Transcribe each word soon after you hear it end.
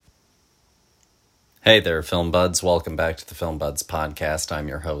Hey there, Film Buds. Welcome back to the Film Buds podcast. I'm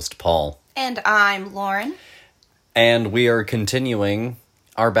your host, Paul. And I'm Lauren. And we are continuing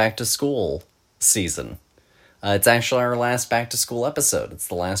our back-to-school season. It's actually our last back-to-school episode. It's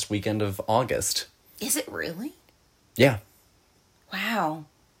the last weekend of August. Is it really? Yeah. Wow.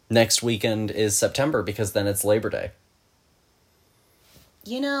 Next weekend is September because then it's Labor Day.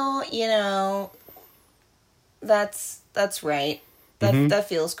 You know, that's right. That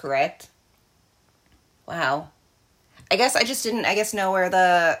feels correct. Wow. I guess I just didn't know where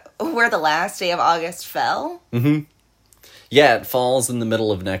the last day of August fell. Mm-hmm. Yeah, it falls in the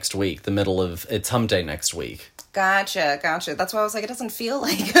middle of next week. It's Hump Day next week. Gotcha. That's why I was like, it doesn't feel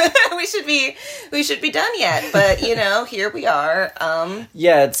like we should be done yet. But, here we are.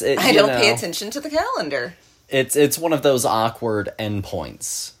 Yeah, I don't pay attention to the calendar. It's one of those awkward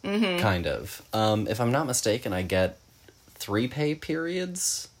endpoints, kind of. If I'm not mistaken, I get 3 pay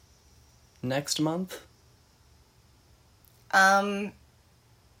periods next month.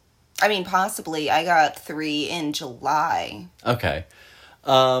 Possibly. I got 3 in July. Okay.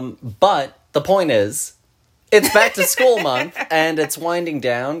 But the point is, it's back to school month, and it's winding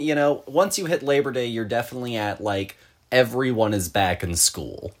down. Once you hit Labor Day, you're definitely at, everyone is back in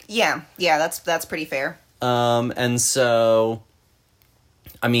school. Yeah, that's pretty fair. And so,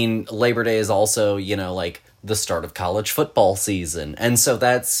 Labor Day is also, the start of college football season. And so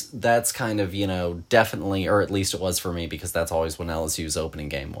that's kind of, definitely, or at least it was for me, because that's always when LSU's opening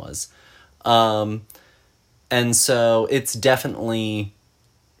game was. And so it's definitely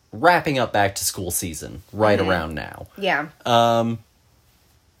wrapping up back to school season right around now. Yeah.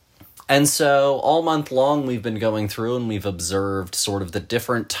 And so all month long we've been going through and we've observed sort of the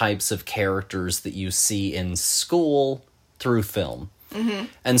different types of characters that you see in school through film. Mm-hmm.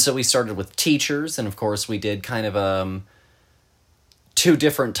 And so we started with teachers, and of course we did kind of 2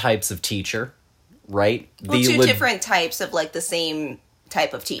 different types of teacher, right? Well, 2 different types of the same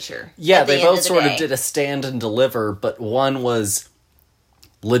type of teacher. Yeah, they both sort of did a stand and deliver, but one was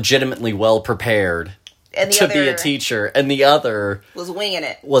legitimately well prepared to be a teacher, and the other was winging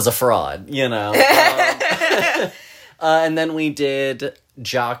it. Was a fraud, and then we did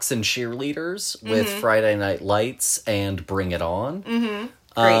jocks and cheerleaders with Friday Night Lights and Bring It On.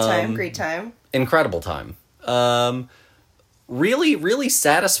 Mm-hmm. Great time. Incredible time. Really, really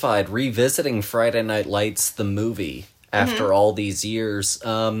satisfied revisiting Friday Night Lights, the movie, after all these years.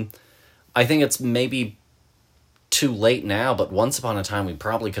 I think it's maybe too late now, but once upon a time we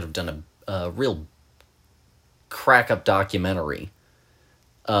probably could have done a real crack-up documentary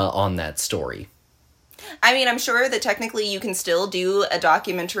on that story. I'm sure that technically you can still do a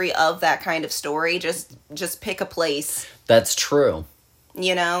documentary of that kind of story. Just pick a place. That's true.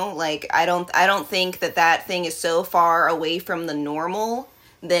 I don't think that thing is so far away from the normal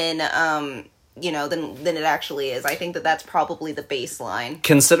than than it actually is. I think that's probably the baseline.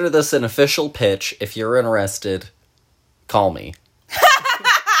 Consider this an official pitch. If you're interested, call me.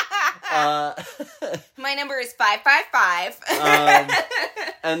 My number is 555.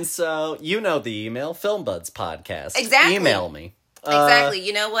 And so, the email, filmbudspodcast. Exactly. Email me. Exactly.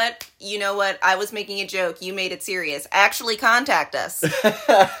 You know what? I was making a joke. You made it serious. Actually contact us.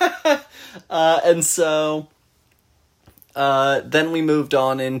 And so, then we moved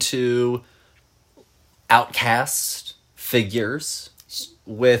on into outcast figures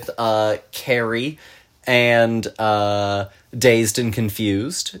with Carrie and Dazed and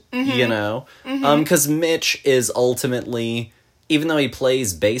Confused, because Mitch is ultimately, even though he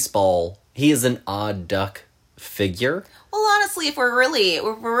plays baseball, he is an odd duck figure. Well, honestly, if we're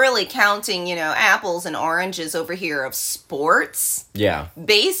really counting, apples and oranges over here of sports, yeah,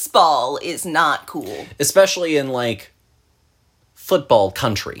 baseball is not cool, especially in football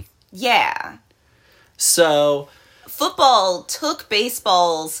country. Yeah. So football took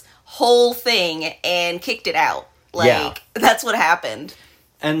baseball's whole thing and kicked it out. That's what happened.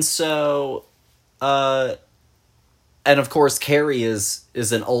 And so, and of course, Carrie is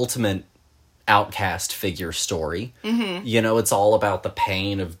an ultimate outcast figure story. Mm-hmm. It's all about the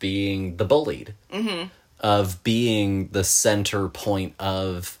pain of being the bullied, of being the center point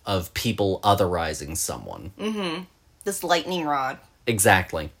of people otherizing someone. Mm-hmm. This lightning rod.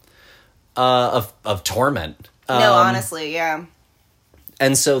 Exactly. Of torment. No, honestly, yeah.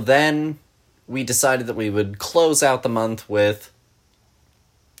 And so then we decided that we would close out the month with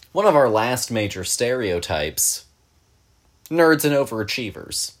one of our last major stereotypes, nerds and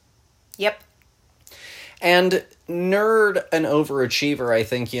overachievers. Yep. And nerd and overachiever, I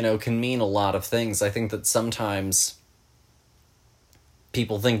think, can mean a lot of things. I think that sometimes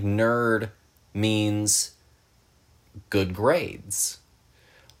people think nerd means good grades.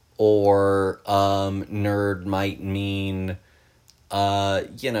 or nerd might mean,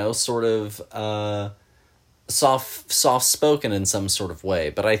 sort of soft-spoken in some sort of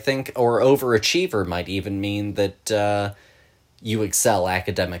way. But I think, or overachiever might even mean that you excel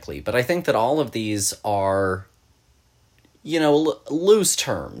academically. But I think that all of these are, loose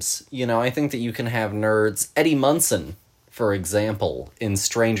terms. I think that you can have nerds. Eddie Munson, for example, in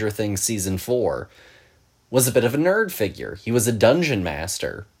Stranger Things Season 4, was a bit of a nerd figure. He was a dungeon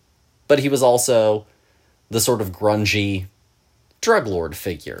master, but he was also the sort of grungy drug lord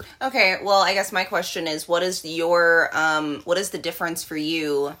figure. Okay, well, I guess my question is, what is the difference for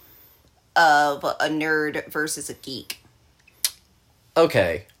you of a nerd versus a geek?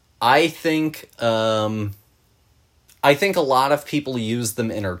 Okay, I think a lot of people use them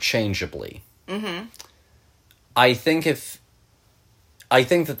interchangeably. Mm-hmm. I think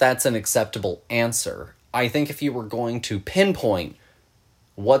that that's an acceptable answer. I think if you were going to pinpoint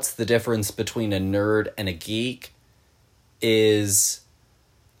what's the difference between a nerd and a geek, is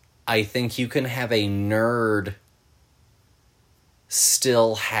I think you can have a nerd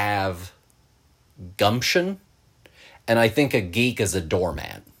still have gumption, and I think a geek is a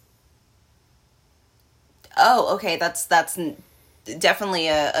doormat. Oh, okay, that's definitely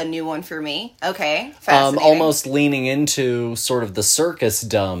a new one for me. Okay, fascinating. Almost leaning into sort of the circus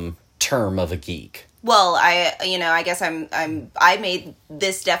dumb term of a geek. Well, I guess I made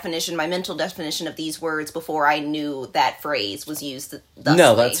this definition, my mental definition of these words before I knew that phrase was used thusly.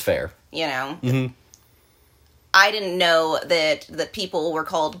 No, that's fair. Mm-hmm. I didn't know that people were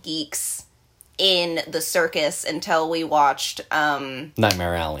called geeks in the circus until we watched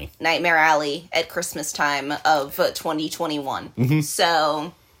Nightmare Alley at Christmas time of 2021. Mm-hmm.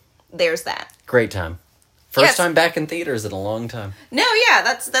 So there's that. Great time. First time back in theaters in a long time. No, yeah,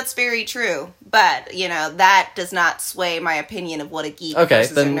 that's very true. But, that does not sway my opinion of what a geek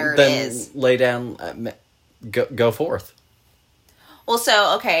versus a nerd is. Okay, then lay down, go forth. Well,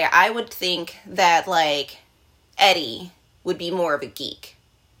 so, okay, I would think that, Eddie would be more of a geek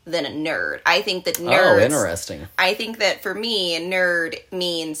than a nerd. I think that nerds... Oh, interesting. I think that for me, a nerd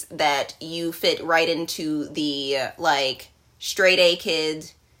means that you fit right into the, straight A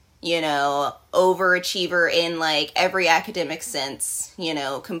kid, overachiever in, every academic sense,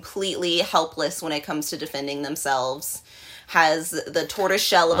 completely helpless when it comes to defending themselves, has the tortoise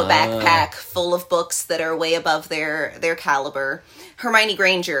shell of a backpack full of books that are way above their caliber. Hermione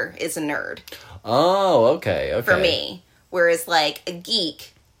Granger is a nerd. Oh, okay. For me. Whereas, a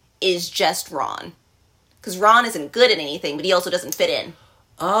geek is just Ron. Because Ron isn't good at anything, but he also doesn't fit in.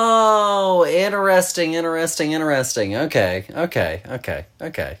 Oh, interesting. Okay.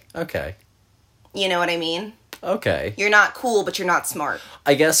 You know what I mean? Okay. You're not cool, but you're not smart.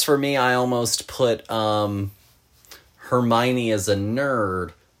 I guess for me, I almost put Hermione as a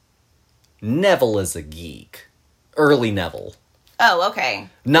nerd, Neville as a geek. Early Neville. Oh, okay.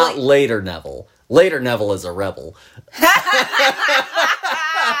 Not later Neville. Later Neville is a rebel.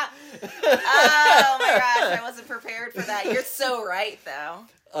 Oh my gosh, I wasn't prepared for that. You're so right, though.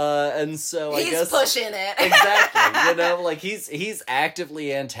 And so I guess... He's pushing it. Exactly. He's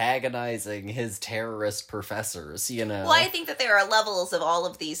actively antagonizing his terrorist professors, Well, I think that there are levels of all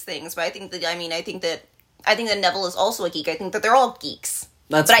of these things, but I think that Neville is also a geek. I think that they're all geeks.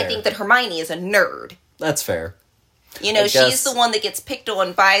 That's fair. I think that Hermione is a nerd. That's fair. She's the one that gets picked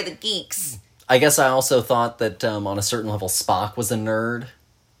on by the geeks. I guess I also thought that on a certain level Spock was a nerd.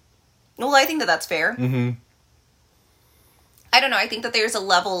 Well, I think that that's fair. Mm-hmm. I don't know. I think that there's a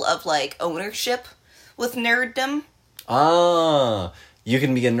level of, ownership with nerddom. Ah, you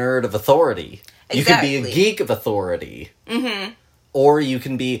can be a nerd of authority. Exactly. You can be a geek of authority. Mm-hmm. Or you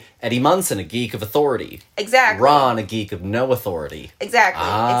can be Eddie Munson, a geek of authority. Exactly. Ron, a geek of no authority.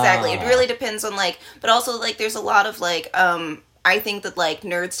 Exactly. It really depends on, but also, there's a lot of, I think that,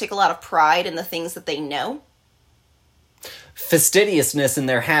 nerds take a lot of pride in the things that they know. Fastidiousness in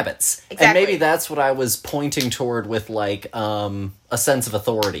their habits. Exactly. And maybe that's what I was pointing toward with, a sense of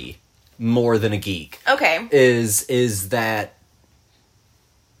authority more than a geek. Okay. Is that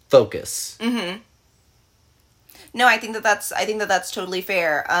focus. Mm-hmm. No, I think that that's totally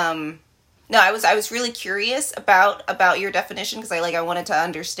fair. No, I was really curious about your definition because I wanted to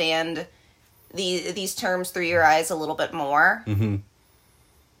understand these terms through your eyes a little bit more.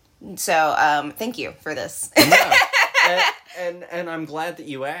 Mm-hmm. So, thank you for this. Yeah. And I'm glad that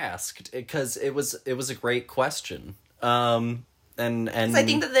you asked because it was a great question. And I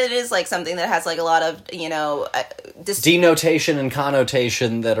think that it is something that has a lot of denotation and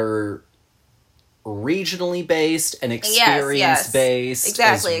connotation that are regionally based and experience based.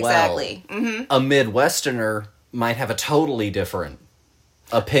 Exactly, as well. exactly. Mm-hmm. A Midwesterner might have a totally different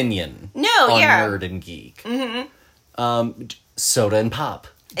opinion No, on yeah. nerd and geek. Soda and pop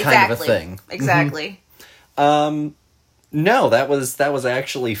kind Exactly. of a thing. Exactly. No, that was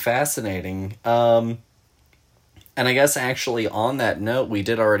actually fascinating. And I guess actually on that note, we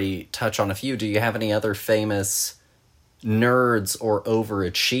did already touch on a few. Do you have any other famous nerds or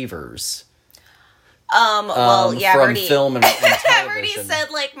overachievers? Well, yeah, from I've already, film and television. I've already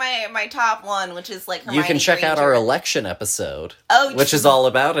said, like, my top one, which is, like, Hermione You can check out Granger. our election episode, Oh, which is all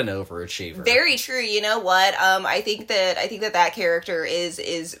about an overachiever. Very true. You know what? I think that character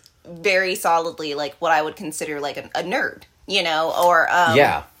is very solidly, like, what I would consider, like, a nerd, you know, or,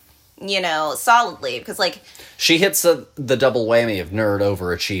 yeah. you know, solidly, because, like... She hits the double whammy of nerd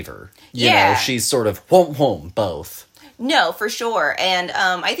overachiever. You Yeah. know, she's sort of whom both. No, for sure. And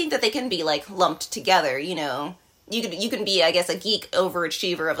I think that they can be, like, lumped together, you know. You can be, I guess, a geek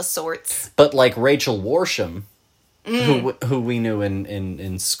overachiever of a sorts. But like Rachel Warsham, who we knew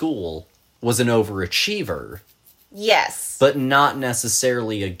in school, was an overachiever. Yes. But not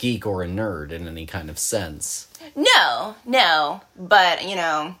necessarily a geek or a nerd in any kind of sense. No. But, you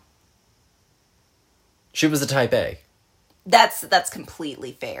know... She was a type A. That's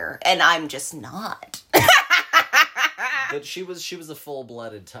completely fair. And I'm just not. But she was a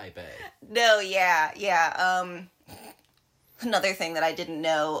full-blooded type A. No, yeah. Another thing that I didn't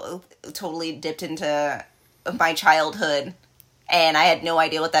know, totally dipped into my childhood, and I had no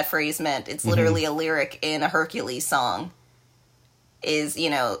idea what that phrase meant. It's literally a lyric in a Hercules song. Is, you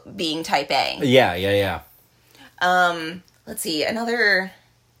know, being type A. Yeah. Let's see, another...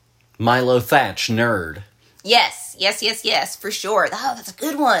 Milo Thatch, nerd. Yes, for sure. Oh, that's a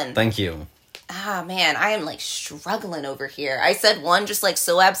good one. Thank you. Ah, man, I am, like, struggling over here. I said one just, like,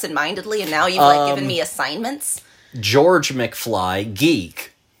 so absentmindedly, and now you've, like, given me assignments. George McFly,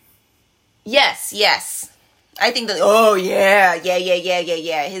 geek. Yes. I think that... Oh, yeah.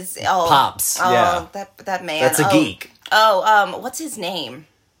 His... Oh, Pops, yeah. That man. That's a geek. What's his name?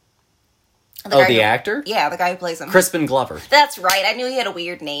 The actor? Yeah, the guy who plays him. Crispin Glover. That's right. I knew he had a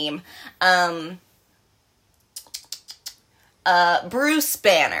weird name. Bruce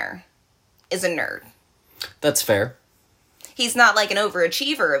Banner is a nerd. That's fair. He's not, like, an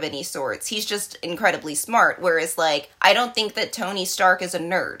overachiever of any sorts. He's just incredibly smart. Whereas, like, I don't think that Tony Stark is a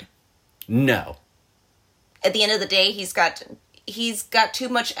nerd. No. At the end of the day, he's got too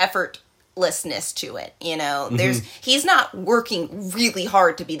much effortlessness to it, you know? He's not working really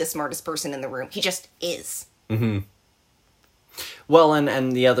hard to be the smartest person in the room. He just is. Mm-hmm. Well,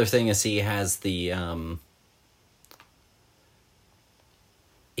 and the other thing is he has the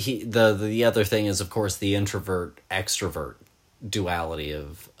the other thing is, of course, the introvert-extrovert duality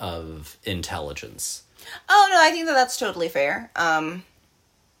of intelligence. Oh, no, I think that's totally fair. And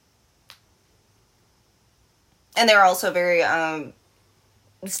there are also very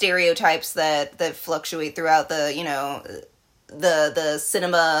stereotypes that fluctuate throughout the, you know, the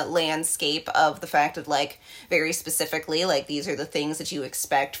cinema landscape of the fact of, like, very specifically, like, these are the things that you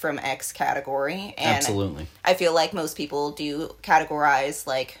expect from X category. And absolutely. I feel like most people do categorize,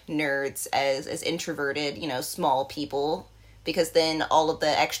 like, nerds as introverted, you know, small people, because then all of the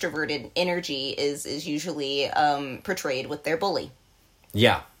extroverted energy is usually portrayed with their bully.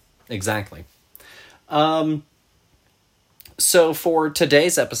 Yeah, exactly. So for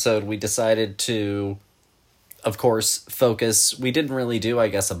today's episode, we decided to, of course, focus. We didn't really do, I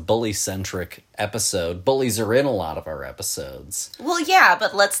guess, a bully-centric episode. Bullies are in a lot of our episodes. Well, yeah,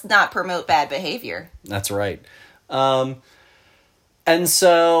 but let's not promote bad behavior. That's right. And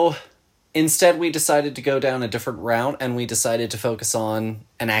so instead we decided to go down a different route, and we decided to focus on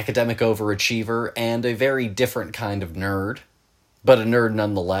an academic overachiever and a very different kind of nerd, but a nerd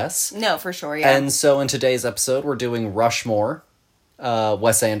nonetheless. No, for sure, yeah. And so in today's episode, we're doing Rushmore,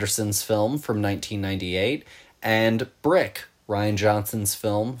 Wes Anderson's film from 1998, and Brick, Rian Johnson's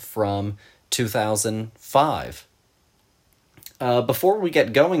film from 2005. Before we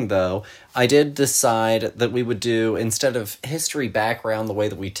get going, though, I did decide that we would do, instead of history background the way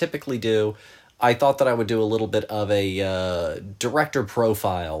that we typically do, I thought that I would do a little bit of a director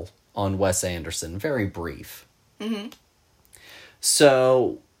profile on Wes Anderson, very brief. Mm-hmm.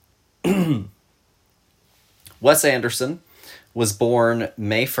 So, Wes Anderson was born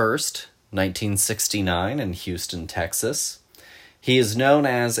May 1st, 1969 in Houston, Texas. He is known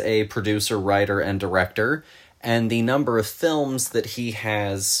as a producer, writer, and director, and the number of films that he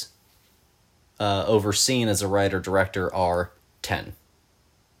has overseen as a writer-director are 10.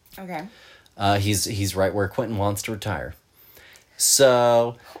 Okay. He's right where Quentin wants to retire.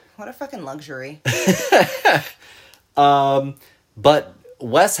 So... What a fucking luxury. But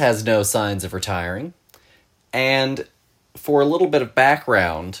Wes has no signs of retiring, and for a little bit of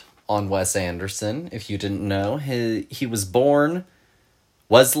background on Wes Anderson, if you didn't know, he was born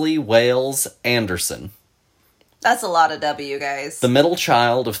Wesley Wales Anderson. That's a lot of W, guys. The middle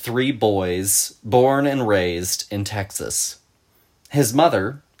child of 3 boys, born and raised in Texas. His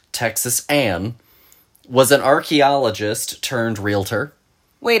mother, Texas Ann, was an archaeologist turned realtor.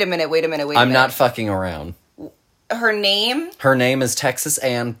 Wait a minute. I'm not fucking around. Her name? Her name is Texas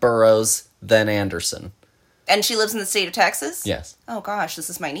Ann Burroughs, then Anderson. And she lives in the state of Texas? Yes. Oh gosh, this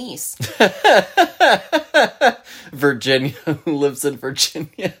is my niece. Virginia, who lives in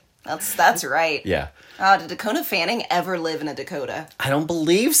Virginia. That's right. Yeah. Did Dakota Fanning ever live in a Dakota? I don't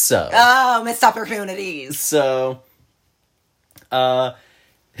believe so. Oh, missed opportunities. So,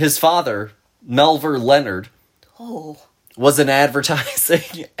 his father, Melver Leonard, was in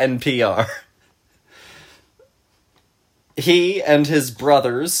advertising and PR. He and his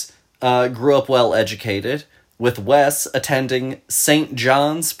brothers grew up well educated, with Wes attending St.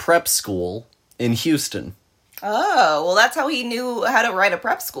 John's Prep School in Houston. Oh, well, that's how he knew how to write a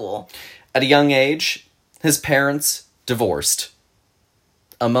prep school. At a young age, his parents divorced.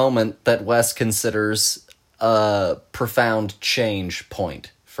 A moment that Wes considers a profound change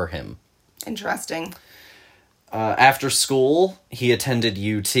point for him. Interesting. After school, he attended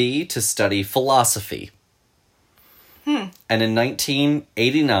UT to study philosophy. And in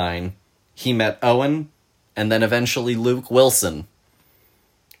 1989, he met Owen and then eventually Luke Wilson,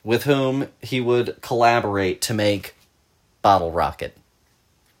 with whom he would collaborate to make Bottle Rocket.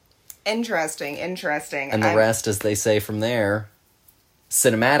 Interesting. And the rest, as they say from there,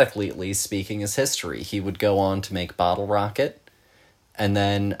 cinematically at least speaking, is history. He would go on to make Bottle Rocket, and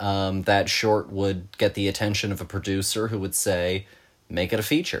then that short would get the attention of a producer who would say, make it a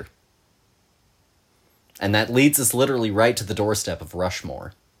feature. And that leads us literally right to the doorstep of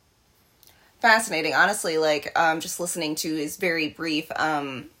Rushmore. Fascinating. Honestly, just listening to his very brief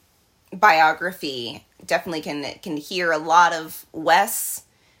biography, definitely can hear a lot of Wes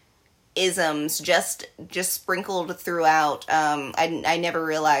isms just sprinkled throughout. I never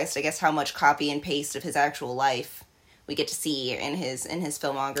realized, I guess, how much copy and paste of his actual life we get to see in his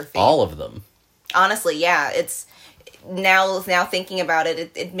filmography. All of them. Honestly, yeah. It's now thinking about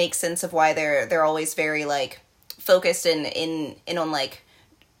it, it makes sense of why they're always very focused in on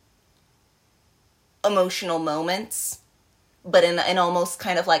emotional moments, but in almost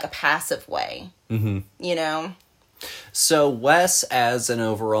kind of a passive way. Mm-hmm. You know? So Wes, as an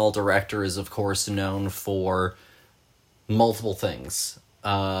overall director, is of course known for multiple things.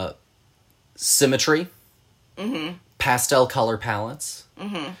 Symmetry. Mm-hmm. Pastel color palettes.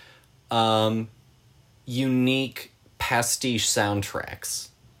 Mm-hmm. Unique pastiche soundtracks.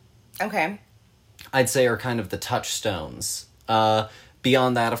 Okay. I'd say are kind of the touchstones.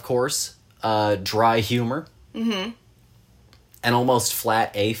 Beyond that, of course, dry humor. Mm-hmm. And almost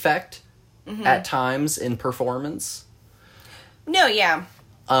flat affect at times in performance. No, yeah.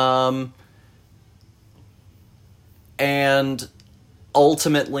 And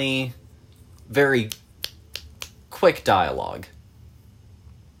ultimately, very quick dialogue,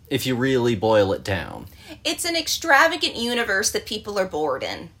 if you really boil it down. It's an extravagant universe that people are bored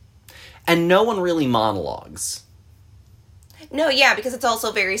in. And no one really monologues. No, yeah, because it's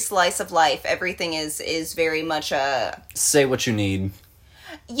also very slice of life. Everything is very much a... Say what you need.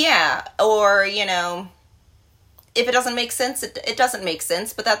 Yeah, or, if it doesn't make sense, it doesn't make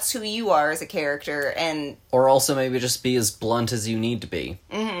sense, but that's who you are as a character, and... Or also maybe just be as blunt as you need to be.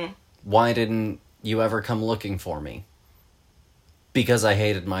 Mm-hmm. Why didn't you ever come looking for me? Because I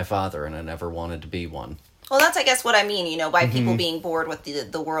hated my father and I never wanted to be one. Well, that's, I guess, what I mean, by people being bored with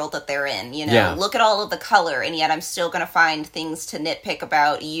the world that they're in, Yeah. Look at all of the color, and yet I'm still going to find things to nitpick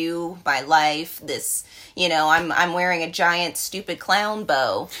about you, my life, this, I'm wearing a giant, stupid clown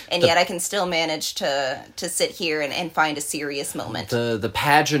bow, and yet I can still manage to sit here and find a serious moment. The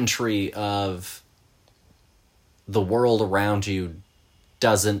pageantry of the world around you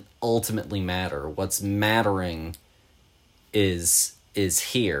doesn't ultimately matter. What's mattering is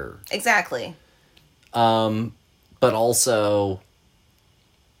here. Exactly. But also,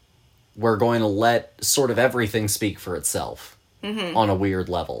 we're going to let sort of everything speak for itself on a weird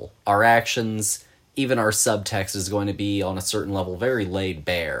level. Our actions, even our subtext, is going to be on a certain level very laid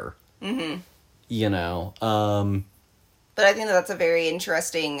bare. Mm-hmm. But I think that's a very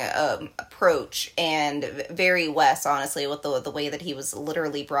interesting approach, and very Wes, honestly, with the way that he was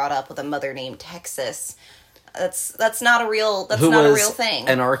literally brought up with a mother named Texas. That's not a real thing.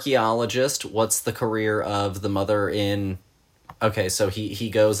 An archaeologist. What's the career of the mother in... Okay, so he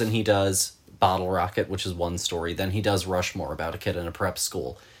goes and he does Bottle Rocket, which is one story. Then he does Rushmore, about a kid in a prep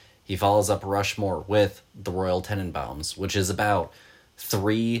school. he follows up Rushmore with The Royal Tenenbaums, which is about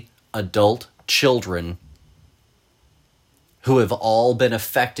 3 adult children who have all been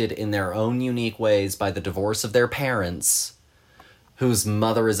affected in their own unique ways by the divorce of their parents, whose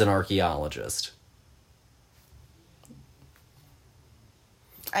mother is an archaeologist.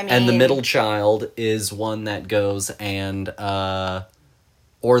 I mean, and the middle child is one that goes and,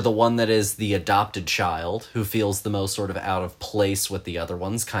 or the one that is the adopted child, who feels the most sort of out of place with the other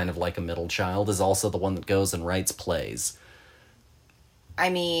ones, kind of like a middle child, is also the one that goes and writes plays.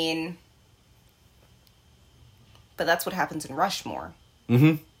 I mean, but that's what happens in Rushmore.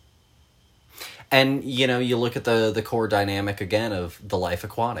 Mm-hmm. And, you know, you look at the core dynamic again of The Life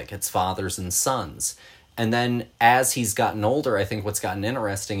Aquatic. It's fathers and sons. And then as he's gotten older, I think what's gotten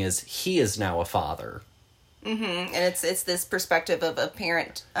interesting is he is now a father. Mm-hmm. And it's this perspective of a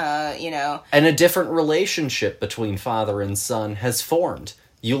parent, And a different relationship between father and son has formed.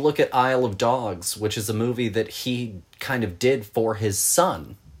 You look at Isle of Dogs, which is a movie that he kind of did for his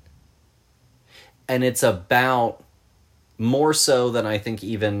son. And it's about, more so than I think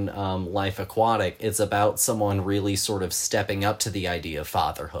even Life Aquatic, it's about someone really sort of stepping up to the idea of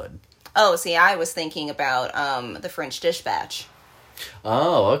fatherhood. Oh, see, I was thinking about The French Dispatch.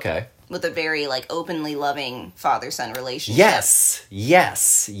 Oh, okay. With a very, openly loving father-son relationship.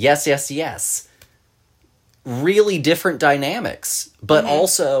 Yes. Really different dynamics, but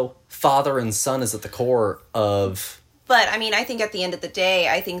also father and son is at the core of... But, I mean, I think at the end of the day,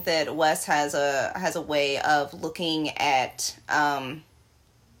 I think that Wes has a way of looking at,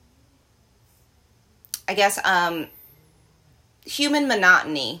 human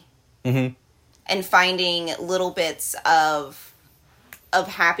monotony. Mm-hmm. And finding little bits of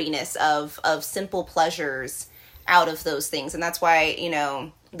happiness, of simple pleasures out of those things. And that's why,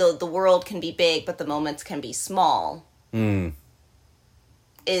 the world can be big, but the moments can be small. Mm.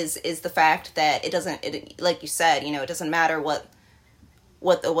 Is the fact that like you said, it doesn't matter what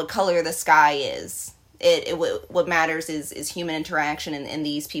color the sky is. What matters is human interaction and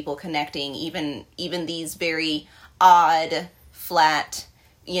these people connecting, even these very odd, flat,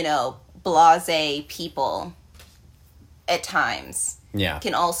 blasé people at times. Yeah.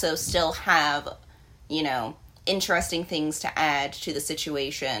 Can also still have, interesting things to add to the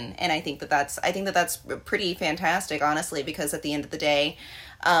situation. And I think that's pretty fantastic, honestly, because at the end of the day,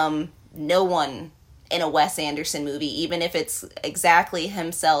 no one in a Wes Anderson movie, even if it's exactly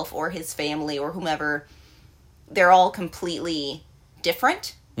himself or his family or whomever, they're all completely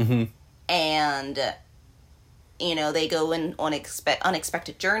different. Mm-hmm. And, they go on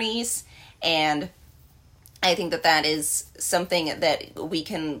unexpected journeys. And I think that is something that we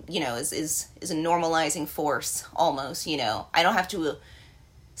can, is a normalizing force almost, I don't have to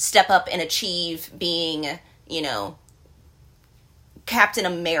step up and achieve being, Captain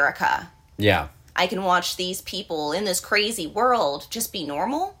America. Yeah. I can watch these people in this crazy world just be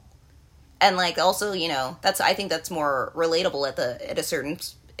normal. And also, I think that's more relatable at a certain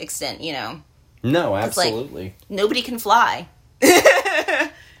extent, No, absolutely. Nobody can fly.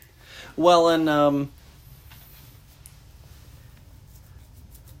 Well, and,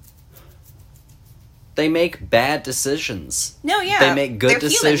 they make bad decisions. No, yeah. They make good They're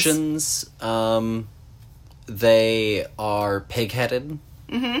decisions. They are pig-headed.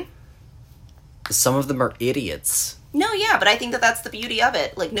 Mm-hmm. Some of them are idiots. No, yeah, but I think that's the beauty of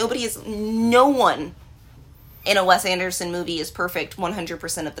it. No one in a Wes Anderson movie is perfect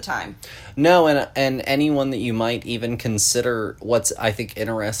 100% of the time. No, and anyone that you might even consider, what's I think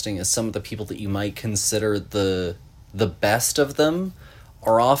interesting is some of the people that you might consider the best of them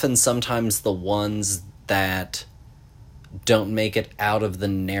are often sometimes the ones that don't make it out of the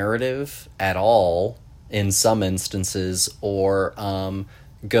narrative at all in some instances, or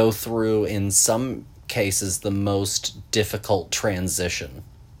go through, in some cases, the most difficult transition.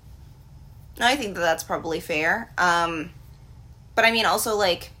 I think that's probably fair. But I mean, also,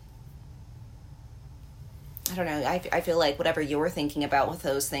 I don't know, I feel like whatever you're thinking about with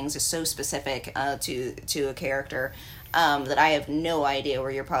those things is so specific to a character that I have no idea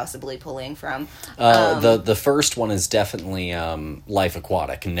where you're possibly pulling from. The first one is definitely Life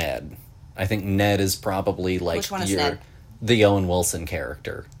Aquatic, Ned. I think Ned is probably Which one is Ned? The Owen Wilson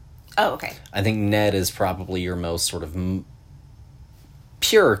character. Oh, okay. I think Ned is probably your most sort of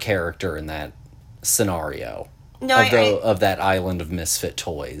pure character in that scenario. No, of that island of misfit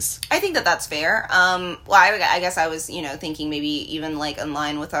toys. I think that's fair. Well, I guess I was, thinking maybe even in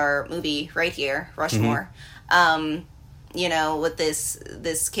line with our movie right here, Rushmore. Mm-hmm. With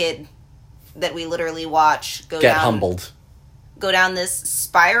this kid that we literally watch get humbled. go down this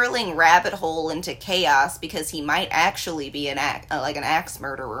spiraling rabbit hole into chaos because he might actually be an axe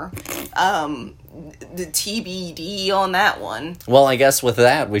murderer. The TBD on that one. Well, I guess with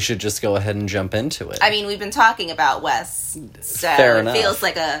that, we should just go ahead and jump into it. I mean, we've been talking about Wes, so Fair enough. It feels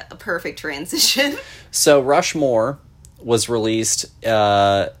like a perfect transition. So, Rushmore was released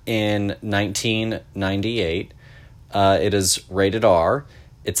in 1998. It is rated R.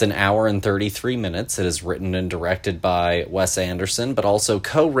 It's an hour and 33 minutes. It is written and directed by Wes Anderson, but also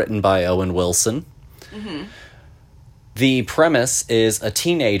co-written by Owen Wilson. Mm-hmm. The premise is a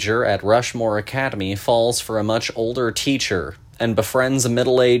teenager at Rushmore Academy falls for a much older teacher and befriends a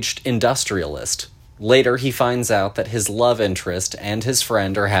middle-aged industrialist. Later, he finds out that his love interest and his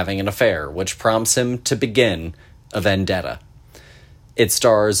friend are having an affair, which prompts him to begin a vendetta. It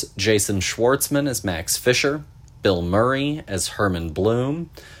stars Jason Schwartzman as Max Fisher, Bill Murray as Herman Bloom,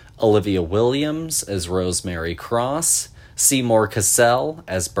 Olivia Williams as Rosemary Cross, Seymour Cassell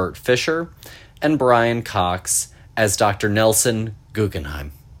as Bert Fisher, and Brian Cox as Dr. Nelson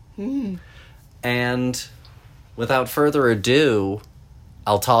Guggenheim. And without further ado,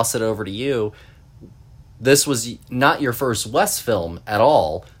 I'll toss it over to you. This was not your first Wes film at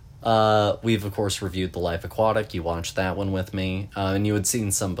all. We've, of course, reviewed The Life Aquatic. You watched that one with me. And you had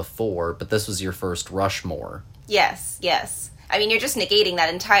seen some before, but this was your first Rushmore. Yes. I mean, you're just negating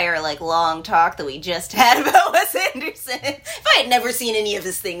that entire, long talk that we just had about Wes Anderson. If I had never seen any of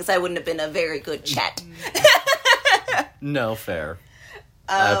his things, I wouldn't have been a very good chat. No, fair.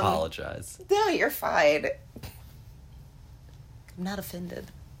 I apologize. No, you're fine. I'm not offended.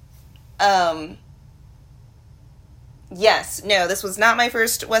 Yes, no, this was not my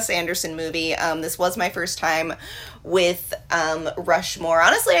first Wes Anderson movie. This was my first time with Rushmore.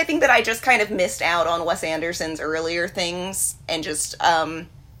 Honestly, I think that I just kind of missed out on Wes Anderson's earlier things and just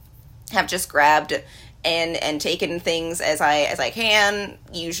have just grabbed and taken things as I can,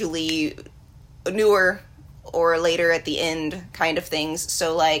 usually newer or later at the end kind of things.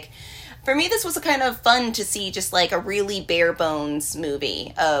 So for me, this was a kind of fun to see just a really bare bones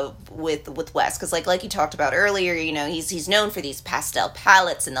movie with Wes, because like you talked about earlier, he's known for these pastel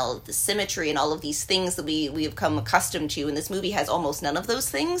palettes and all of the symmetry and all of these things that we have come accustomed to, and this movie has almost none of those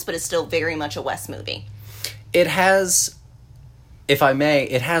things, but it's still very much a Wes movie. It has, if I may,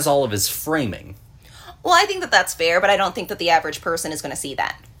 it has all of his framing. Well, I think that that's fair, but I don't think that the average person is going to see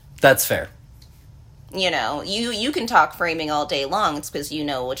that. That's fair. You can talk framing all day long. It's because you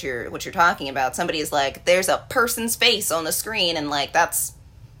know what you're talking about. Somebody is like, there's a person's face on the screen, and that's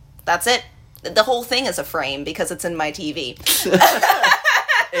it. The whole thing is a frame because it's in my TV.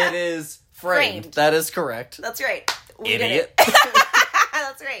 It is framed. That is correct. That's right. We Idiot. did it.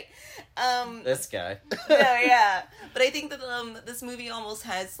 That's right. This guy. No, yeah. But I think that this movie almost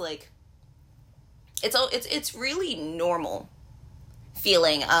has it's really normal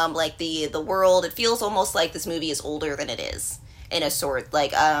feeling. The world, it feels almost like this movie is older than it is, in a sort.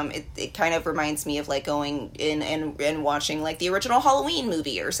 It kind of reminds me of going in and watching the original Halloween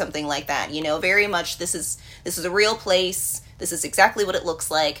movie or something like that. Very much this is a real place. This is exactly what it looks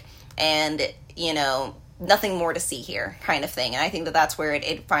like, and nothing more to see here, kind of thing. And I think that that's where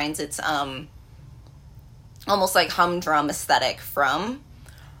it finds its almost humdrum aesthetic from.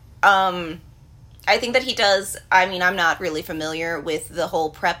 I think that he does, I'm not really familiar with the whole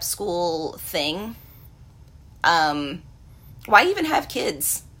prep school thing. Why even have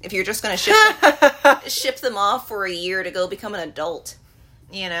kids if you're just going to ship them off for a year to go become an adult?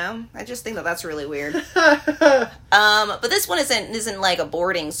 I just think that that's really weird. But this one isn't like a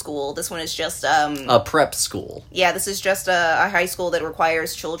boarding school. This one is just a prep school. Yeah, this is just a high school that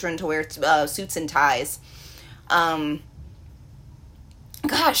requires children to wear suits and ties.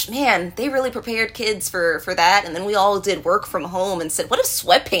 Gosh, man, they really prepared kids for that, and then we all did work from home and said, what if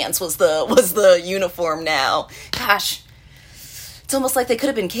sweatpants was the uniform now? Gosh, it's almost like they could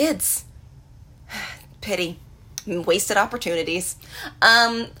have been kids. Pity. Wasted opportunities.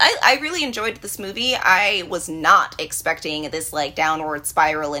 I really enjoyed this movie. I was not expecting this downward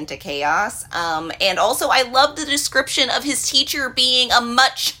spiral into chaos. And also I love the description of his teacher being a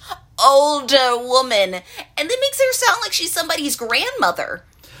much older woman, and it makes her sound like she's somebody's grandmother.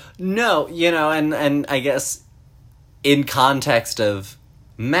 No, and I guess in context of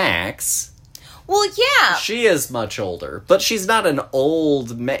Max, well, yeah, she is much older, but she's not an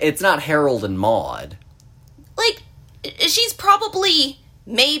old it's not Harold and Maude. She's probably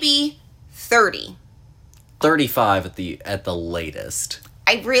maybe 30. 35 at the latest.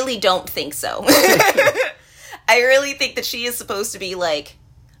 I really don't think so. I really think that she is supposed to be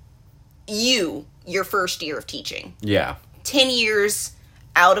your first year of teaching. Yeah. 10 years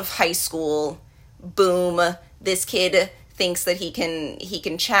out of high school. Boom. This kid thinks that he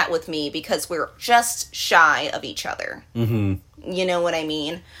can chat with me because we're just shy of each other. Mm-hmm. You know what I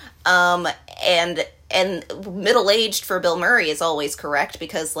mean? And middle-aged for Bill Murray is always correct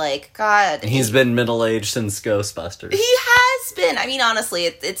because, like, God... He's been middle-aged since Ghostbusters. He has been. I mean, honestly,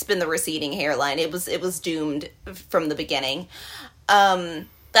 it's been the receding hairline. It was doomed from the beginning. I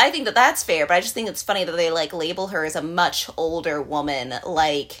think that's fair, but I just think it's funny that they, like, label her as a much older woman,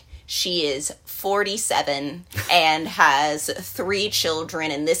 like... She is 47 and has 3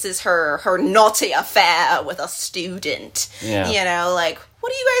 children, and this is her naughty affair with a student. Yeah. You know, like,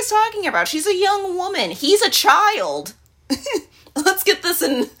 what are you guys talking about? She's a young woman. He's a child. Let's get this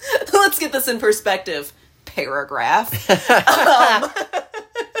in perspective. Paragraph. But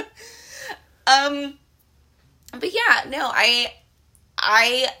yeah, no, I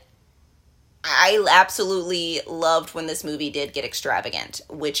absolutely loved when this movie did get extravagant,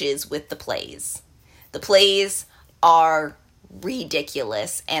 which is with the plays. The plays are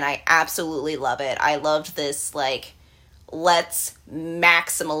ridiculous, and I absolutely love it. I loved this, like, let's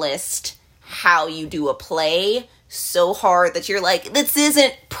maximalist how you do a play so hard that you're like, this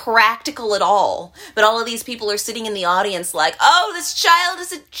isn't practical at all. But all of these people are sitting in the audience like, oh, this child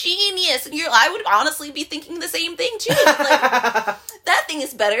is a genius. And I would honestly be thinking the same thing too. Like, that thing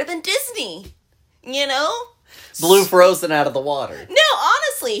is better than Disney, you know? Blew Frozen out of the water. No,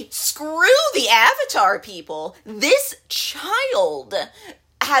 honestly, screw the Avatar people. This child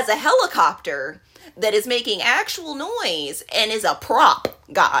has a helicopter that is making actual noise and is a prop,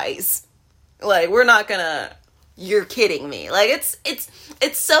 guys. Like, we're not gonna... You're kidding me. Like, it's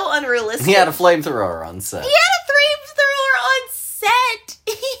so unrealistic. He had a flamethrower on set. He had a flamethrower on set.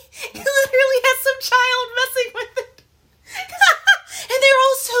 He literally has some child messing with it. And they're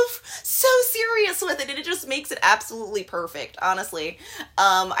all so serious with it, and it just makes it absolutely perfect, honestly.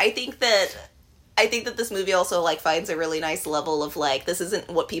 I think that this movie also, like, finds a really nice level of, like, this isn't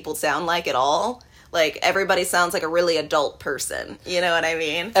what people sound like at all. Like, everybody sounds like a really adult person. You know what I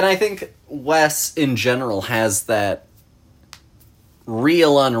mean? And I think Wes, in general, has that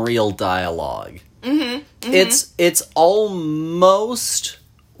real, unreal dialogue. Mm-hmm. Mm-hmm. It's almost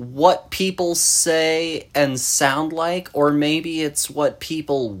what people say and sound like, or maybe it's what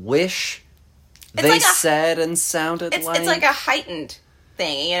people wish they said and sounded like. It's like a heightened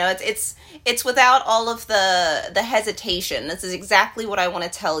thing, you know. It's without all of the hesitation. This is exactly what I want to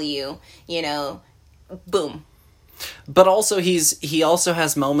tell you, you know. Boom. But also he also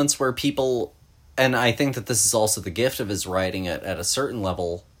has moments where people, and I think that this is also the gift of his writing at a certain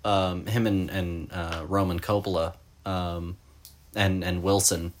level, him and Roman Coppola, and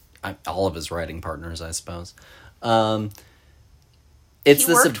Wilson, all of his writing partners, I suppose. He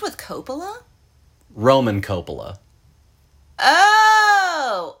worked with Coppola? Roman Coppola.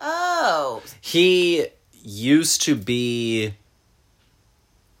 Oh. He used to be...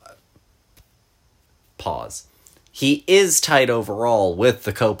 Pause. He is tight overall with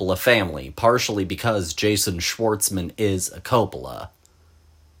the Coppola family, partially because Jason Schwartzman is a Coppola.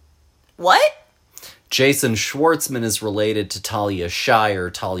 What? Jason Schwartzman is related to Talia Shire.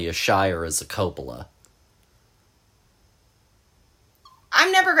 Talia Shire is a Coppola.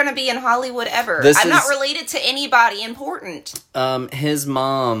 I'm never going to be in Hollywood ever. I'm not related to anybody important. His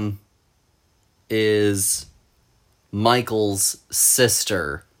mom is Michael's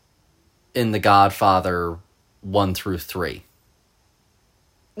sister in The Godfather 1 through 3.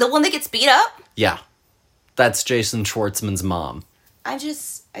 The one that gets beat up? Yeah. That's Jason Schwartzman's mom. I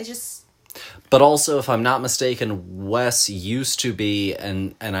just... But also, if I'm not mistaken, Wes used to be,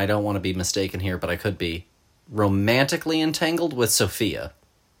 and I don't want to be mistaken here, but I could be, romantically entangled with Sophia.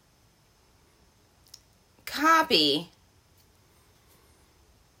 Copy.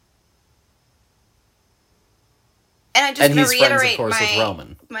 And I just want to reiterate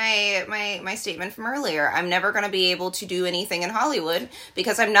my statement from earlier. I'm never going to be able to do anything in Hollywood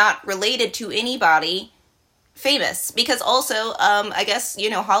because I'm not related to anybody famous. Because also, I guess, you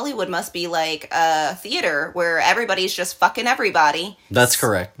know, Hollywood must be like a theater where everybody's just fucking everybody. That's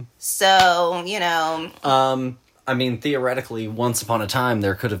correct. So, you know... I mean, theoretically, once upon a time,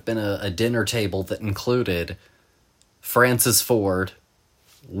 there could have been a dinner table that included Francis Ford,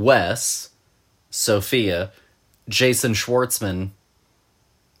 Wes, Sophia, Jason Schwartzman,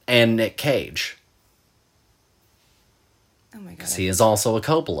 and Nick Cage. Oh my god. Because he is also a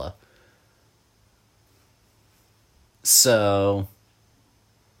Coppola. So...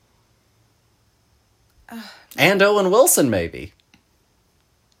 and Owen Wilson, maybe.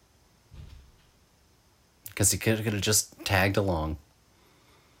 Because he could have just tagged along.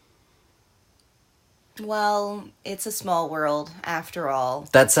 Well, it's a small world, after all.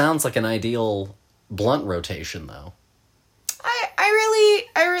 That sounds like an ideal blunt rotation, though.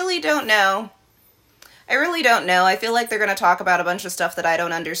 really don't know. I feel like they're going to talk about a bunch of stuff that I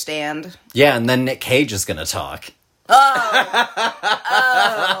don't understand. Yeah, and then Nick Cage is going to talk. Oh.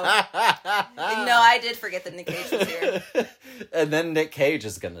 No, I did forget that Nick Cage was here. And then Nick Cage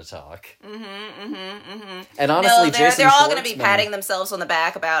is going to talk. And honestly, they're all going to be patting themselves on the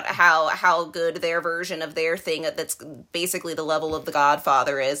back about how good their version of their thing that's basically the level of The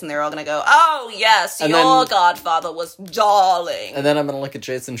Godfather is, and they're all going to go, "Oh yes, your Godfather was darling." And then I'm going to look at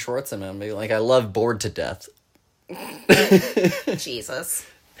Jason Schwartzman and be like, "I love Bored to Death." Jesus.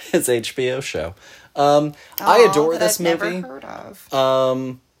 His HBO show. I adore this movie. Never heard of.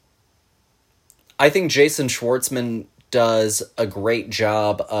 I think Jason Schwartzman does a great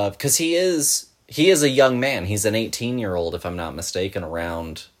job of, because he is a young man. He's an 18-year-old, if I'm not mistaken,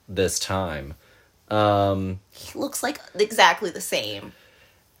 around this time. He looks like exactly the same.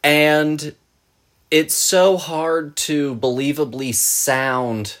 And it's so hard to believably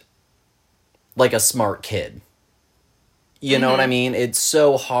sound like a smart kid. You know what I mean? It's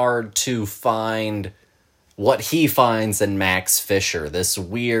so hard to find what he finds in Max Fisher, this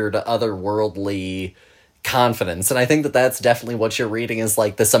weird, otherworldly confidence. And I think that that's definitely what you're reading is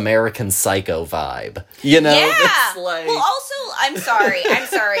like this American Psycho vibe. You know? Yeah! Well, also, I'm sorry.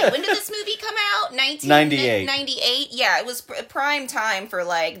 When did this movie come out? 1998. 98? Yeah, it was prime time for,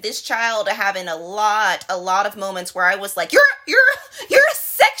 like, this child having a lot of moments where I was like, you're a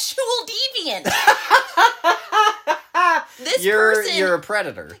sexual deviant! You're a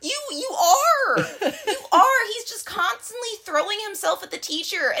predator. You are. He's just constantly throwing himself at the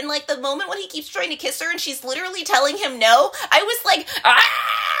teacher, and like the moment when he keeps trying to kiss her and she's literally telling him no, I was like,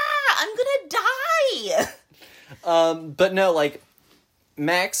 I'm gonna die. But no, like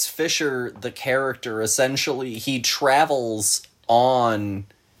Max Fisher, the character, essentially he travels on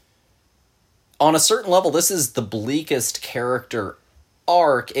a certain level. This is the bleakest character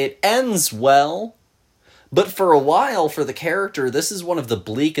arc. It ends well. But for a while, for the character, this is one of the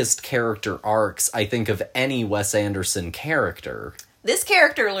bleakest character arcs, I think, of any Wes Anderson character. This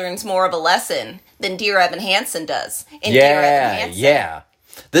character learns more of a lesson than Dear Evan Hansen does in Dear Evan Hansen. Yeah.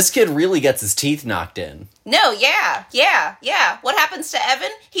 This kid really gets his teeth knocked in. No, yeah. What happens to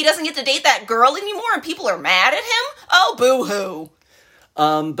Evan? He doesn't get to date that girl anymore and people are mad at him? Oh, boo-hoo.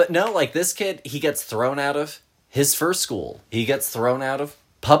 But no, like, this kid, he gets thrown out of his first school. He gets thrown out of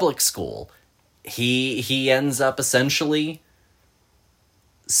public school. He ends up essentially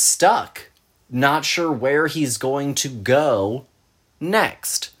stuck, not sure where he's going to go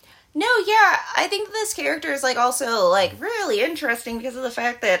next. No, yeah, I think this character is, like, also, like, really interesting because of the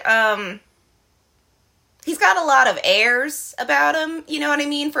fact that, he's got a lot of airs about him, you know what I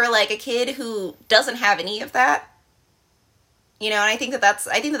mean, for, like, a kid who doesn't have any of that. You know, and I think that's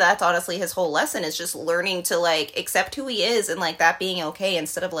honestly his whole lesson is just learning to, like, accept who he is and, like, that being okay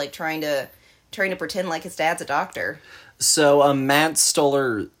instead of, like, trying to pretend like his dad's a doctor. So, Matt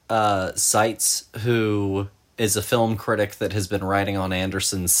Stoller Seitz, who is a film critic that has been writing on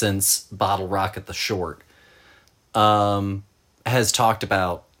Anderson since Bottle Rocket the Short, has talked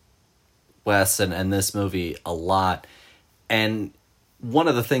about Wes and this movie a lot. And one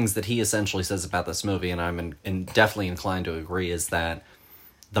of the things that he essentially says about this movie, and I'm definitely inclined to agree, is that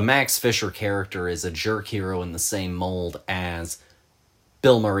the Max Fisher character is a jerk hero in the same mold as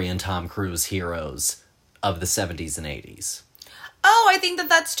Bill Murray and Tom Cruise heroes of the 70s and 80s. Oh, I think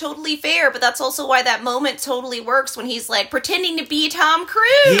that's totally fair, but that's also why that moment totally works when he's, like, pretending to be Tom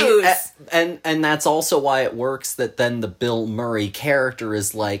Cruise! And that's also why it works that then the Bill Murray character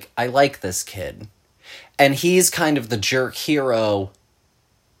is like, I like this kid. And he's kind of the jerk hero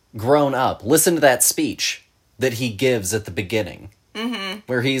grown up. Listen to that speech that he gives at the beginning. Mm-hmm.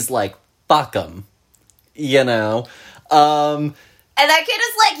 Where he's like, fuck him. You know? And that kid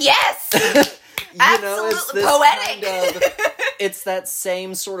is like, yes! Absolutely poetic. It's that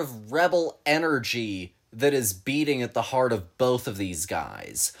same sort of rebel energy that is beating at the heart of both of these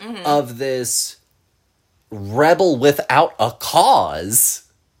guys. Mm-hmm. Of this rebel without a cause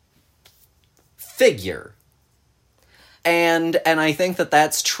figure. And I think that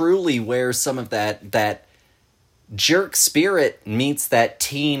that's truly where some of that jerk spirit meets that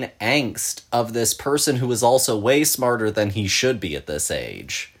teen angst of this person who is also way smarter than he should be at this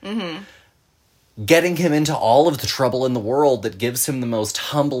age. Mm-hmm. Getting him into all of the trouble in the world that gives him the most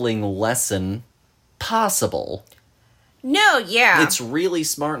humbling lesson possible. No, yeah. It's really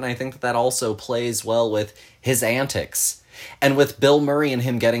smart, and I think that also plays well with his antics. And with Bill Murray and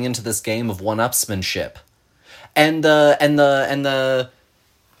him getting into this game of one-upsmanship. And the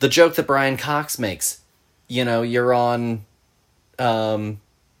joke that Brian Cox makes. You know, you're on...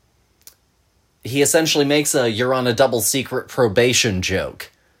 he essentially makes you're on a double secret probation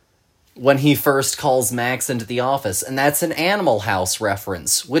joke. when he first calls Max into the office. And that's an Animal House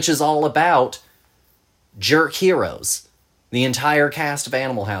reference, which is all about jerk heroes. The entire cast of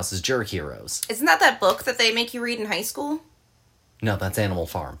Animal House is jerk heroes. Isn't that book that they make you read in high school? No, that's Animal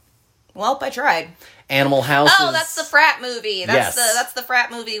Farm. Well, I tried. Animal House. Oh, that's the frat movie. That's the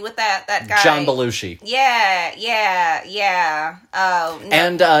frat movie with that guy. John Belushi. Yeah. Oh, no.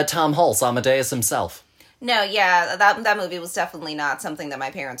 And Tom Hulse, Amadeus himself. No, yeah, that movie was definitely not something that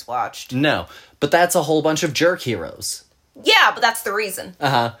my parents watched. No, but that's a whole bunch of jerk heroes. Yeah, but that's the reason.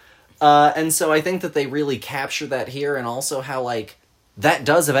 And so I think that they really capture that here, and also how, like, that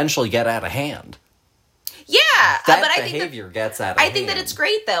does eventually get out of hand. Yeah, that but behavior gets out of hand. I think that it's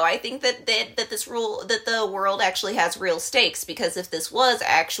great, though. I think that the world actually has real stakes, because if this was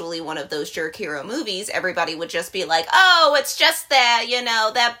actually one of those jerk hero movies, everybody would just be like, oh, it's just their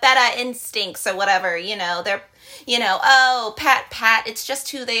beta instincts or whatever, they're, oh, pat, it's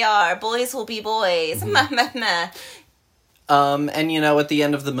just who they are. Boys will be boys. Mm-hmm. And at the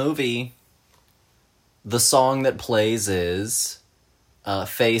end of the movie, the song that plays is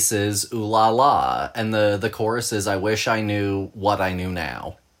Faces, Ooh La La, and the chorus is I wish I knew what I knew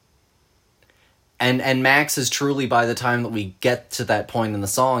now. And Max is truly, by the time that we get to that point in the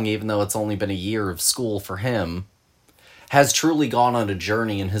song, even though it's only been a year of school for him, has truly gone on a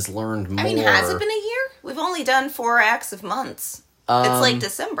journey and has learned more. I mean, has it been a year? We've only done 4 acts of months. It's like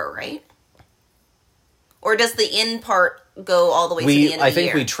December, right? Or does the in part go all the way to the end of the year? I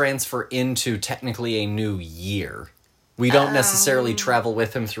think we transfer into technically a new year. We don't necessarily travel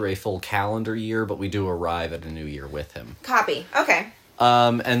with him through a full calendar year, but we do arrive at a new year with him. Copy. Okay.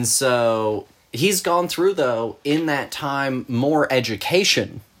 And so he's gone through, though, in that time, more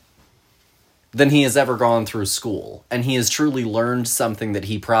education than he has ever gone through school. And he has truly learned something that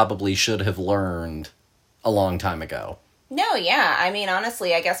he probably should have learned a long time ago. No, yeah. I mean,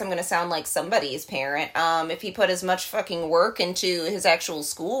 honestly, I guess I'm going to sound like somebody's parent. If he put as much fucking work into his actual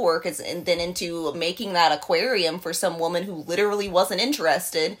schoolwork and then into making that aquarium for some woman who literally wasn't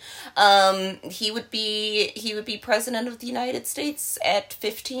interested, he would be president of the United States at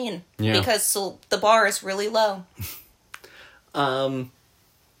 15. Yeah. Because the bar is really low. But,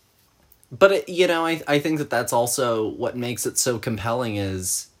 I think that that's also what makes it so compelling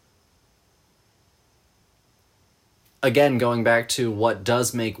is, again, going back to what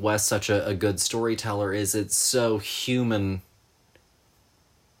does make Wes such a good storyteller is it's so human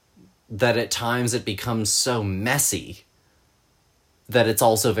that at times it becomes so messy that it's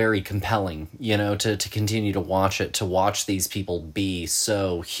also very compelling, to continue to watch these people be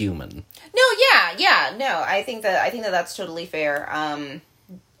so human. No, yeah, no, I think that that's totally fair.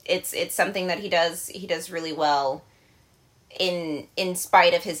 It's something that he does really well in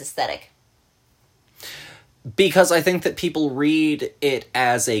spite of his aesthetic. Because I think that people read it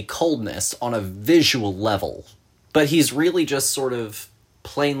as a coldness on a visual level, but he's really just sort of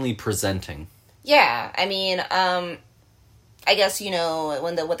plainly presenting. Yeah, I mean, I guess,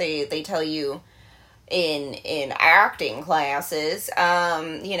 when what they tell you in acting classes,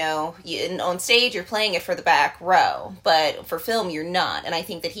 on stage you're playing it for the back row, but for film you're not. And I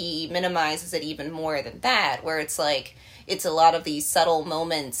think that he minimizes it even more than that, where it's like, it's a lot of these subtle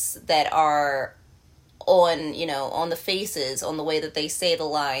moments that are on the faces, on the way that they say the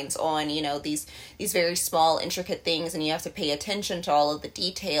lines, on, these very small, intricate things, and you have to pay attention to all of the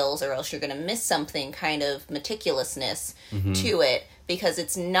details or else you're going to miss something kind of meticulousness to it, because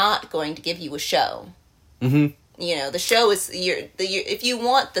it's not going to give you a show. Mm-hmm. The show is, if you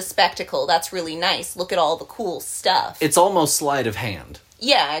want the spectacle, that's really nice. Look at all the cool stuff. It's almost sleight of hand.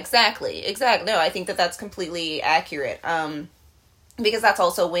 Yeah, exactly. No, I think that that's completely accurate. Because that's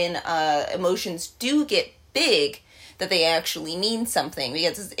also when emotions do get big, that they actually mean something.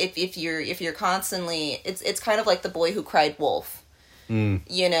 Because if you're constantly, it's kind of like the boy who cried wolf. Mm.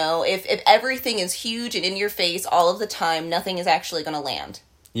 If everything is huge and in your face all of the time, nothing is actually going to land.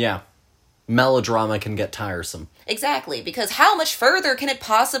 Yeah. Melodrama can get tiresome. Exactly, because how much further can it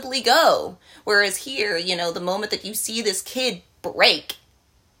possibly go? Whereas here, the moment that you see this kid break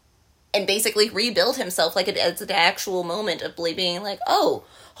and basically rebuild himself, like it's an actual moment of being like, oh,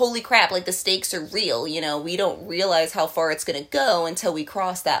 holy crap, like the stakes are real, we don't realize how far it's gonna go until we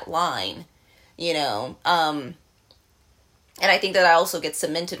cross that line, and I think that I also get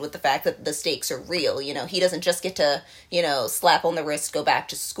cemented with the fact that the stakes are real, he doesn't just get to, slap on the wrist, go back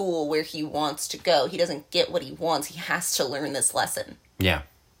to school where he wants to go. He doesn't get what he wants. He has to learn this lesson. Yeah.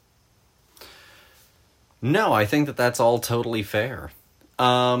 No, I think that that's all totally fair.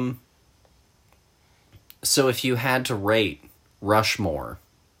 So if you had to rate Rushmore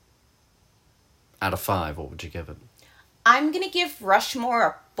out of 5, what would you give it? I'm going to give Rushmore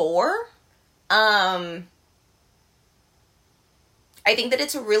a 4. I think that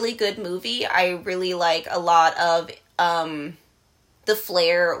it's a really good movie. I really like a lot of the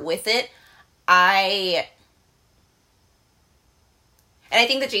flair with it. And I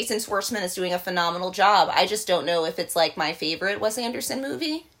think that Jason Schwartzman is doing a phenomenal job. I just don't know if it's, like, my favorite Wes Anderson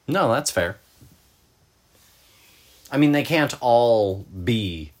movie. No, that's fair. I mean, they can't all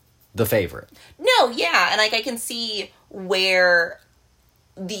be the favorite. No, yeah, and, like, I can see where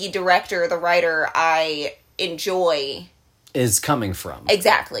the director, the writer I enjoy is coming from.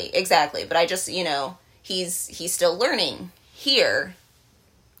 Exactly. But I just, he's still learning here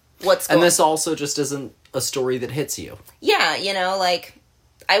what's going on. And this also just isn't a story that hits you. Yeah, like,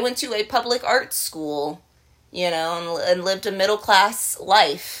 I went to a public arts school, and lived a middle-class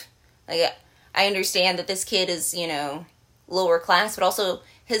life. Like, I understand that this kid is, lower class, but also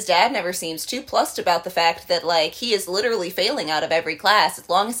his dad never seems too plussed about the fact that, like, he is literally failing out of every class as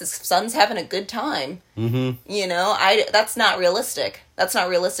long as his son's having a good time. Mm-hmm. That's not realistic. That's not